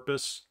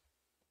purpose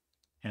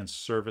and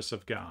service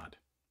of God.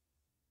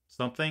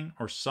 Something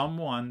or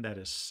someone that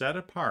is set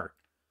apart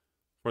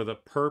for the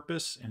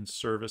purpose and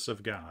service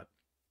of God.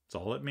 That's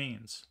all it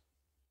means.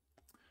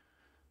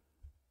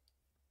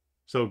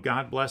 So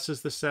God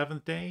blesses the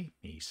seventh day.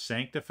 He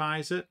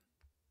sanctifies it.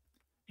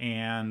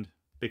 And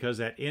because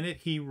that in it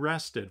he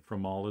rested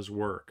from all his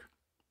work.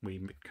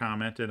 We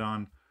commented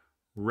on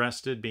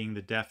rested being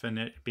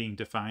being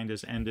defined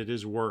as ended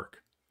his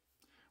work,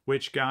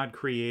 which God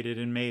created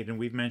and made. And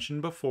we've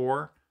mentioned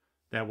before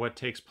that what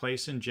takes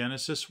place in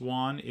Genesis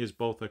 1 is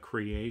both a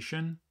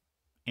creation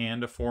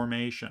and a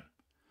formation.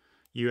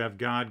 You have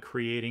God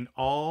creating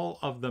all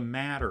of the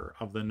matter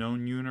of the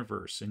known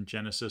universe in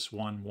Genesis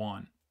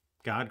 1:1.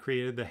 God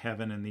created the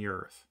heaven and the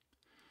earth.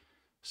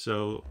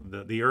 So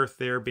the earth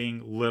there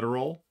being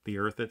literal, the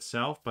earth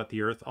itself, but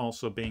the earth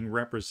also being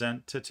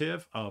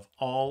representative of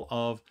all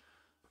of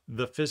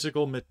the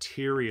physical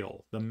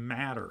material, the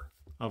matter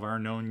of our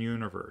known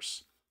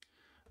universe.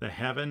 The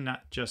heaven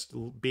not just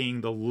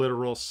being the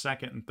literal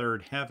second and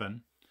third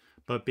heaven,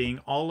 but being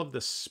all of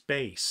the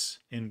space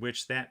in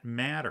which that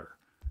matter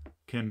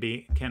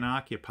can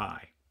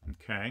occupy.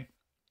 Okay?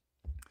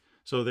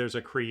 So there's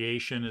a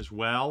creation as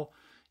well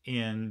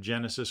in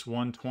Genesis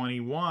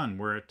 1:21,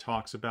 where it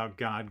talks about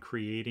God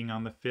creating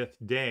on the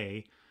 5th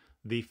day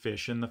the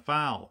fish and the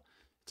fowl.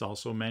 It's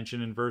also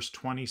mentioned in verse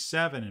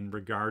 27 in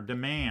regard to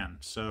man.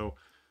 So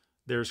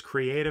there's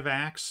creative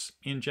acts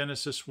in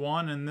Genesis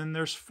 1, and then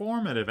there's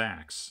formative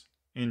acts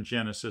in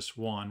Genesis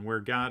 1, where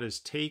God is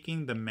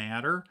taking the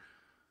matter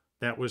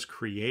that was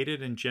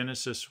created in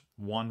Genesis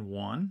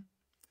 1:1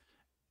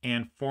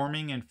 and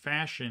forming and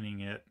fashioning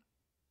it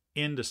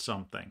into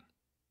something.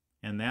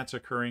 And that's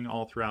occurring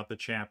all throughout the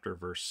chapter.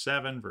 Verse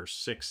 7, verse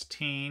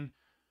 16,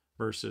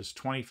 verses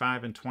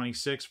 25 and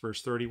 26,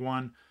 verse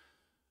 31.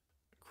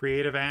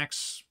 Creative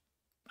acts,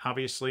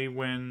 obviously,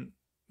 when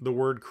the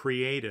word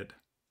created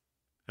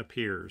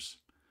appears.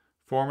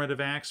 Formative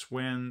acts,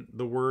 when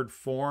the word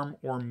form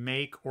or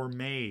make or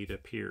made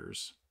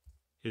appears,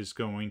 is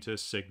going to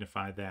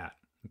signify that.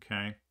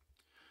 Okay?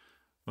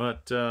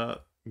 But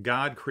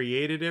God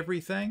created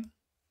everything,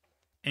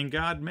 and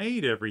God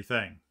made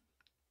everything.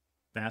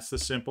 That's the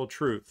simple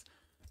truth.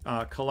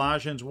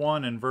 Colossians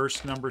 1 and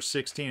verse number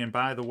 16. And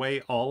by the way,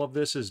 all of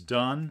this is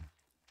done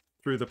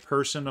through the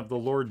person of the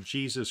Lord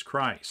Jesus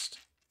Christ.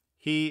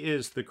 He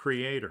is the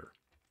creator.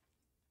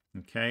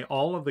 Okay,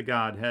 all of the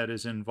Godhead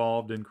is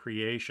involved in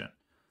creation.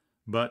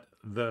 But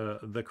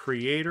the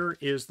creator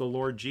is the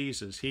Lord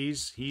Jesus.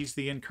 He's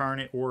the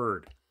incarnate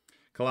word.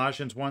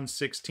 Colossians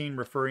 1:16,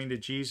 referring to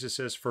Jesus,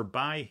 says, for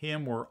by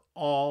him were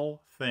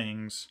all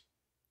things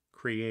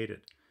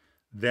created,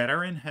 that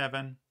are in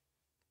heaven,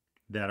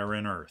 that are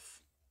in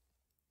earth.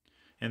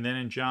 And then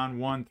in John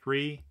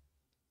 1:3,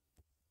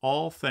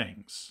 all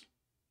things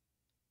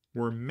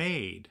were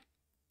made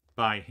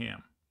by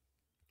him.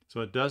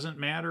 So it doesn't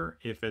matter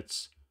if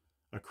it's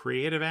a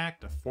creative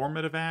act, a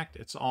formative act,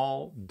 it's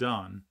all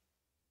done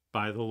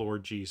by the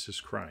Lord Jesus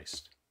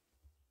Christ.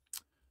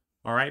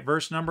 All right,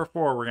 verse number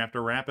 4, we're going to have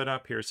to wrap it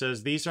up here. It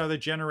says, "These are the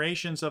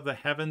generations of the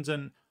heavens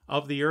and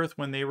of the earth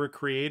when they were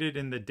created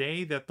in the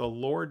day that the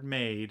Lord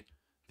made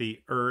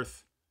the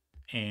earth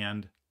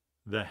and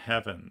the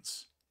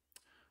heavens."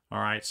 All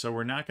right, so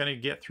we're not going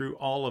to get through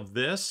all of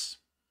this,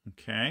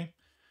 okay?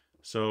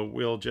 So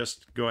we'll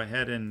just go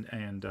ahead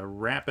and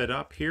wrap it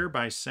up here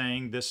by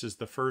saying this is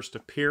the first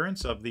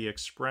appearance of the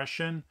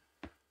expression,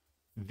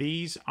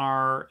 "These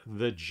are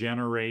the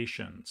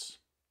generations."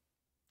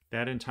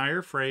 That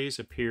entire phrase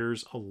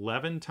appears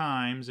 11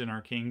 times in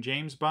our King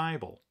James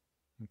Bible,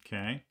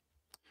 okay?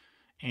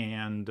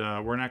 And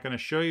we're not going to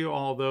show you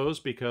all those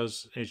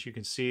because, as you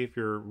can see, if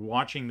you're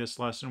watching this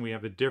lesson, we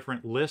have a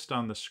different list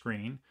on the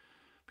screen.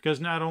 Because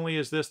not only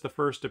is this the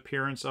first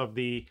appearance of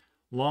the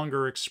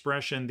longer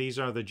expression, "These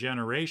are the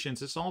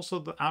generations," it's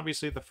also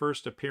obviously the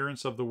first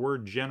appearance of the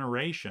word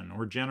generation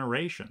or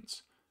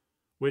generations,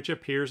 which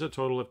appears a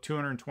total of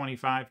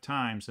 225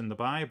 times in the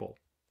Bible,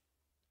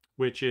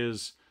 which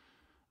is,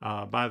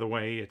 by the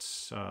way,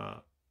 it's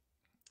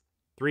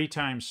 3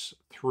 times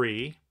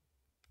 3,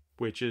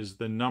 which is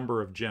the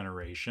number of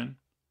generation,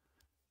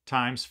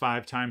 times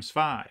 5 times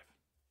 5.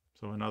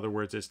 So in other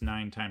words, it's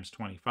 9 times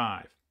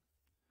 25.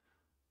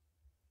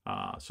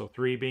 So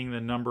 3 being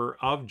the number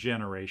of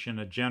generation,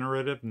 a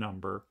generative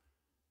number,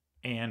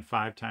 and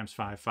 5 times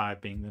 5, 5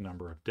 being the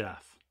number of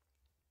death.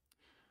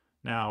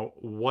 Now,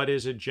 what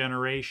is a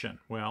generation?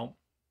 Well,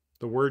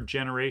 the word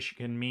generation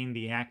can mean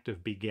the act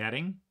of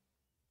begetting,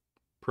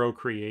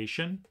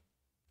 procreation.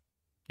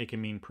 It can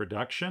mean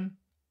production,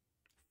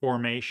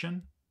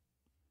 formation.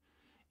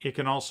 It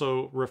can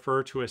also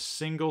refer to a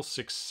single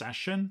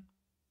succession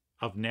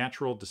of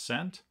natural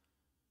descent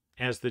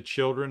as the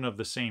children of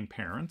the same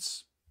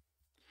parents.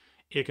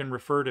 It can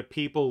refer to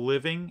people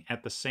living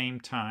at the same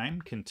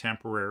time,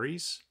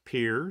 contemporaries,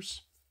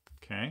 peers,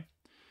 okay?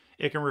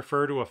 It can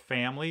refer to a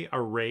family,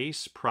 a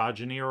race,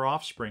 progeny, or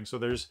offspring. So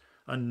there's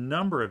a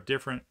number of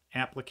different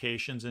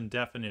applications and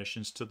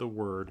definitions to the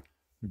word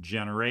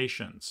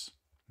generations,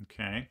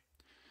 okay?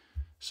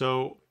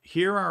 So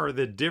here are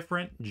the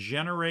different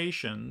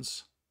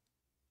generations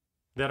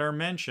that are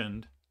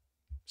mentioned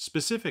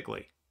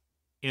specifically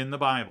in the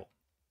Bible.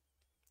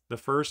 The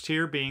first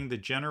here being the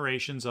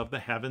generations of the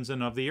heavens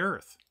and of the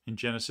earth in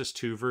Genesis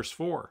 2, verse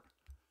 4.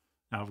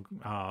 Now,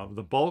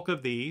 the bulk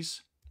of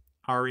these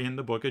are in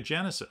the book of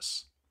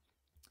Genesis.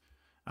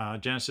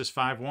 Genesis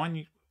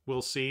 5:1,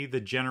 we'll see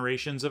the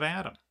generations of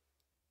Adam.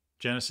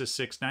 Genesis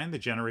 6:9, the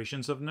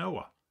generations of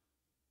Noah.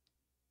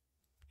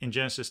 In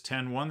Genesis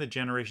 10:1, the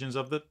generations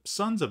of the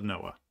sons of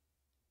Noah.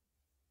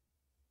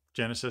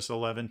 Genesis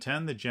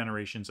 11:10, the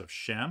generations of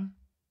Shem.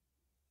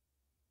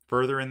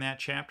 Further in that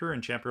chapter,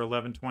 in chapter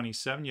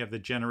 11:27, you have the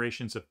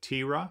generations of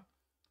Terah.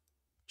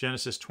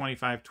 Genesis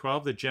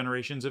 25:12, the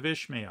generations of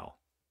Ishmael.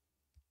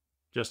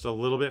 Just a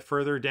little bit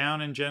further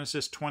down in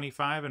Genesis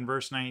 25 and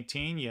verse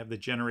 19, you have the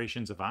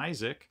generations of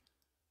Isaac.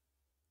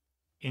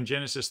 In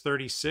Genesis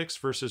 36,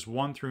 verses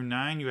 1 through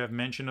 9, you have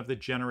mention of the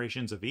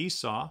generations of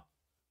Esau.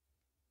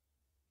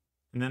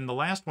 And then the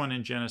last one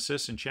in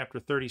Genesis, in chapter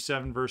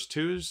 37, verse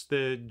 2, is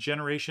the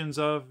generations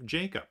of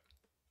Jacob.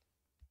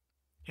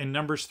 In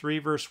Numbers 3,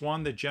 verse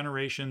 1, the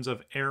generations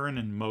of Aaron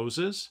and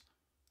Moses.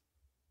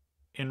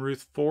 In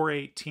Ruth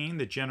 4:18,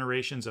 the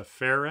generations of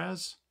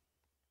Pharez.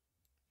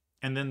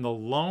 And then the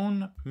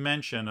lone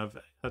mention of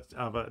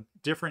a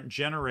different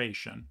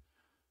generation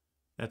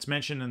that's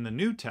mentioned in the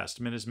New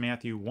Testament is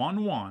Matthew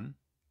 1:1,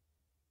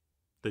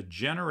 the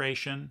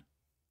generation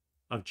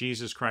of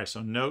Jesus Christ.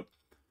 So note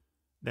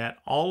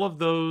that all of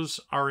those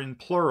are in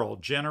plural,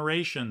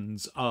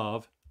 generations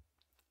of,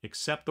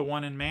 except the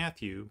one in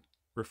Matthew,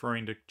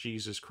 referring to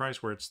Jesus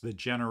Christ, where it's the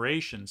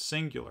generation,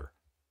 singular,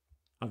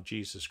 of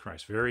Jesus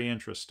Christ. Very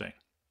interesting.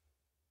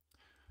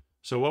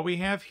 So what we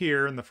have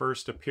here in the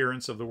first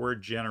appearance of the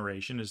word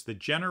generation is the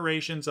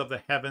generations of the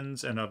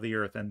heavens and of the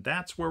earth. And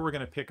that's where we're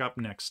going to pick up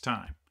next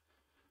time.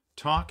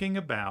 Talking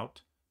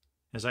about,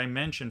 as I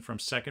mentioned from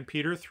 2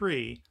 Peter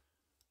 3,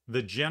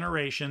 the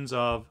generations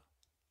of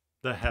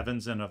the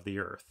heavens and of the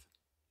earth.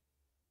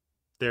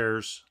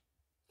 There's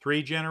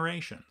 3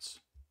 generations.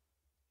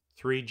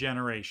 3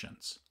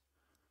 generations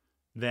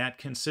that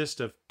consist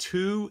of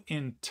 2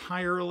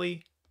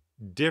 entirely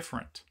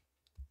different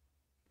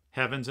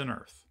heavens and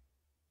earth,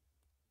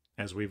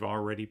 as we've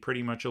already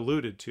pretty much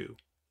alluded to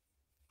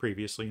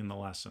previously in the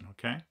lesson,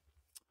 okay?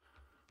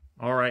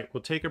 All right,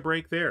 we'll take a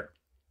break there.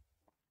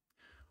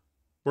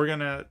 We're going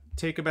to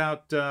take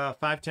about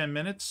 5-10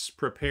 minutes,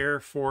 prepare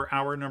for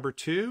hour number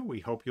 2. We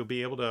hope you'll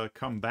be able to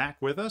come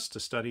back with us to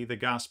study the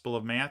Gospel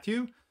of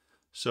Matthew.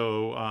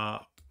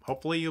 So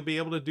hopefully you'll be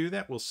able to do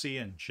that. We'll see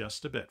you in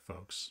just a bit,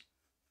 folks.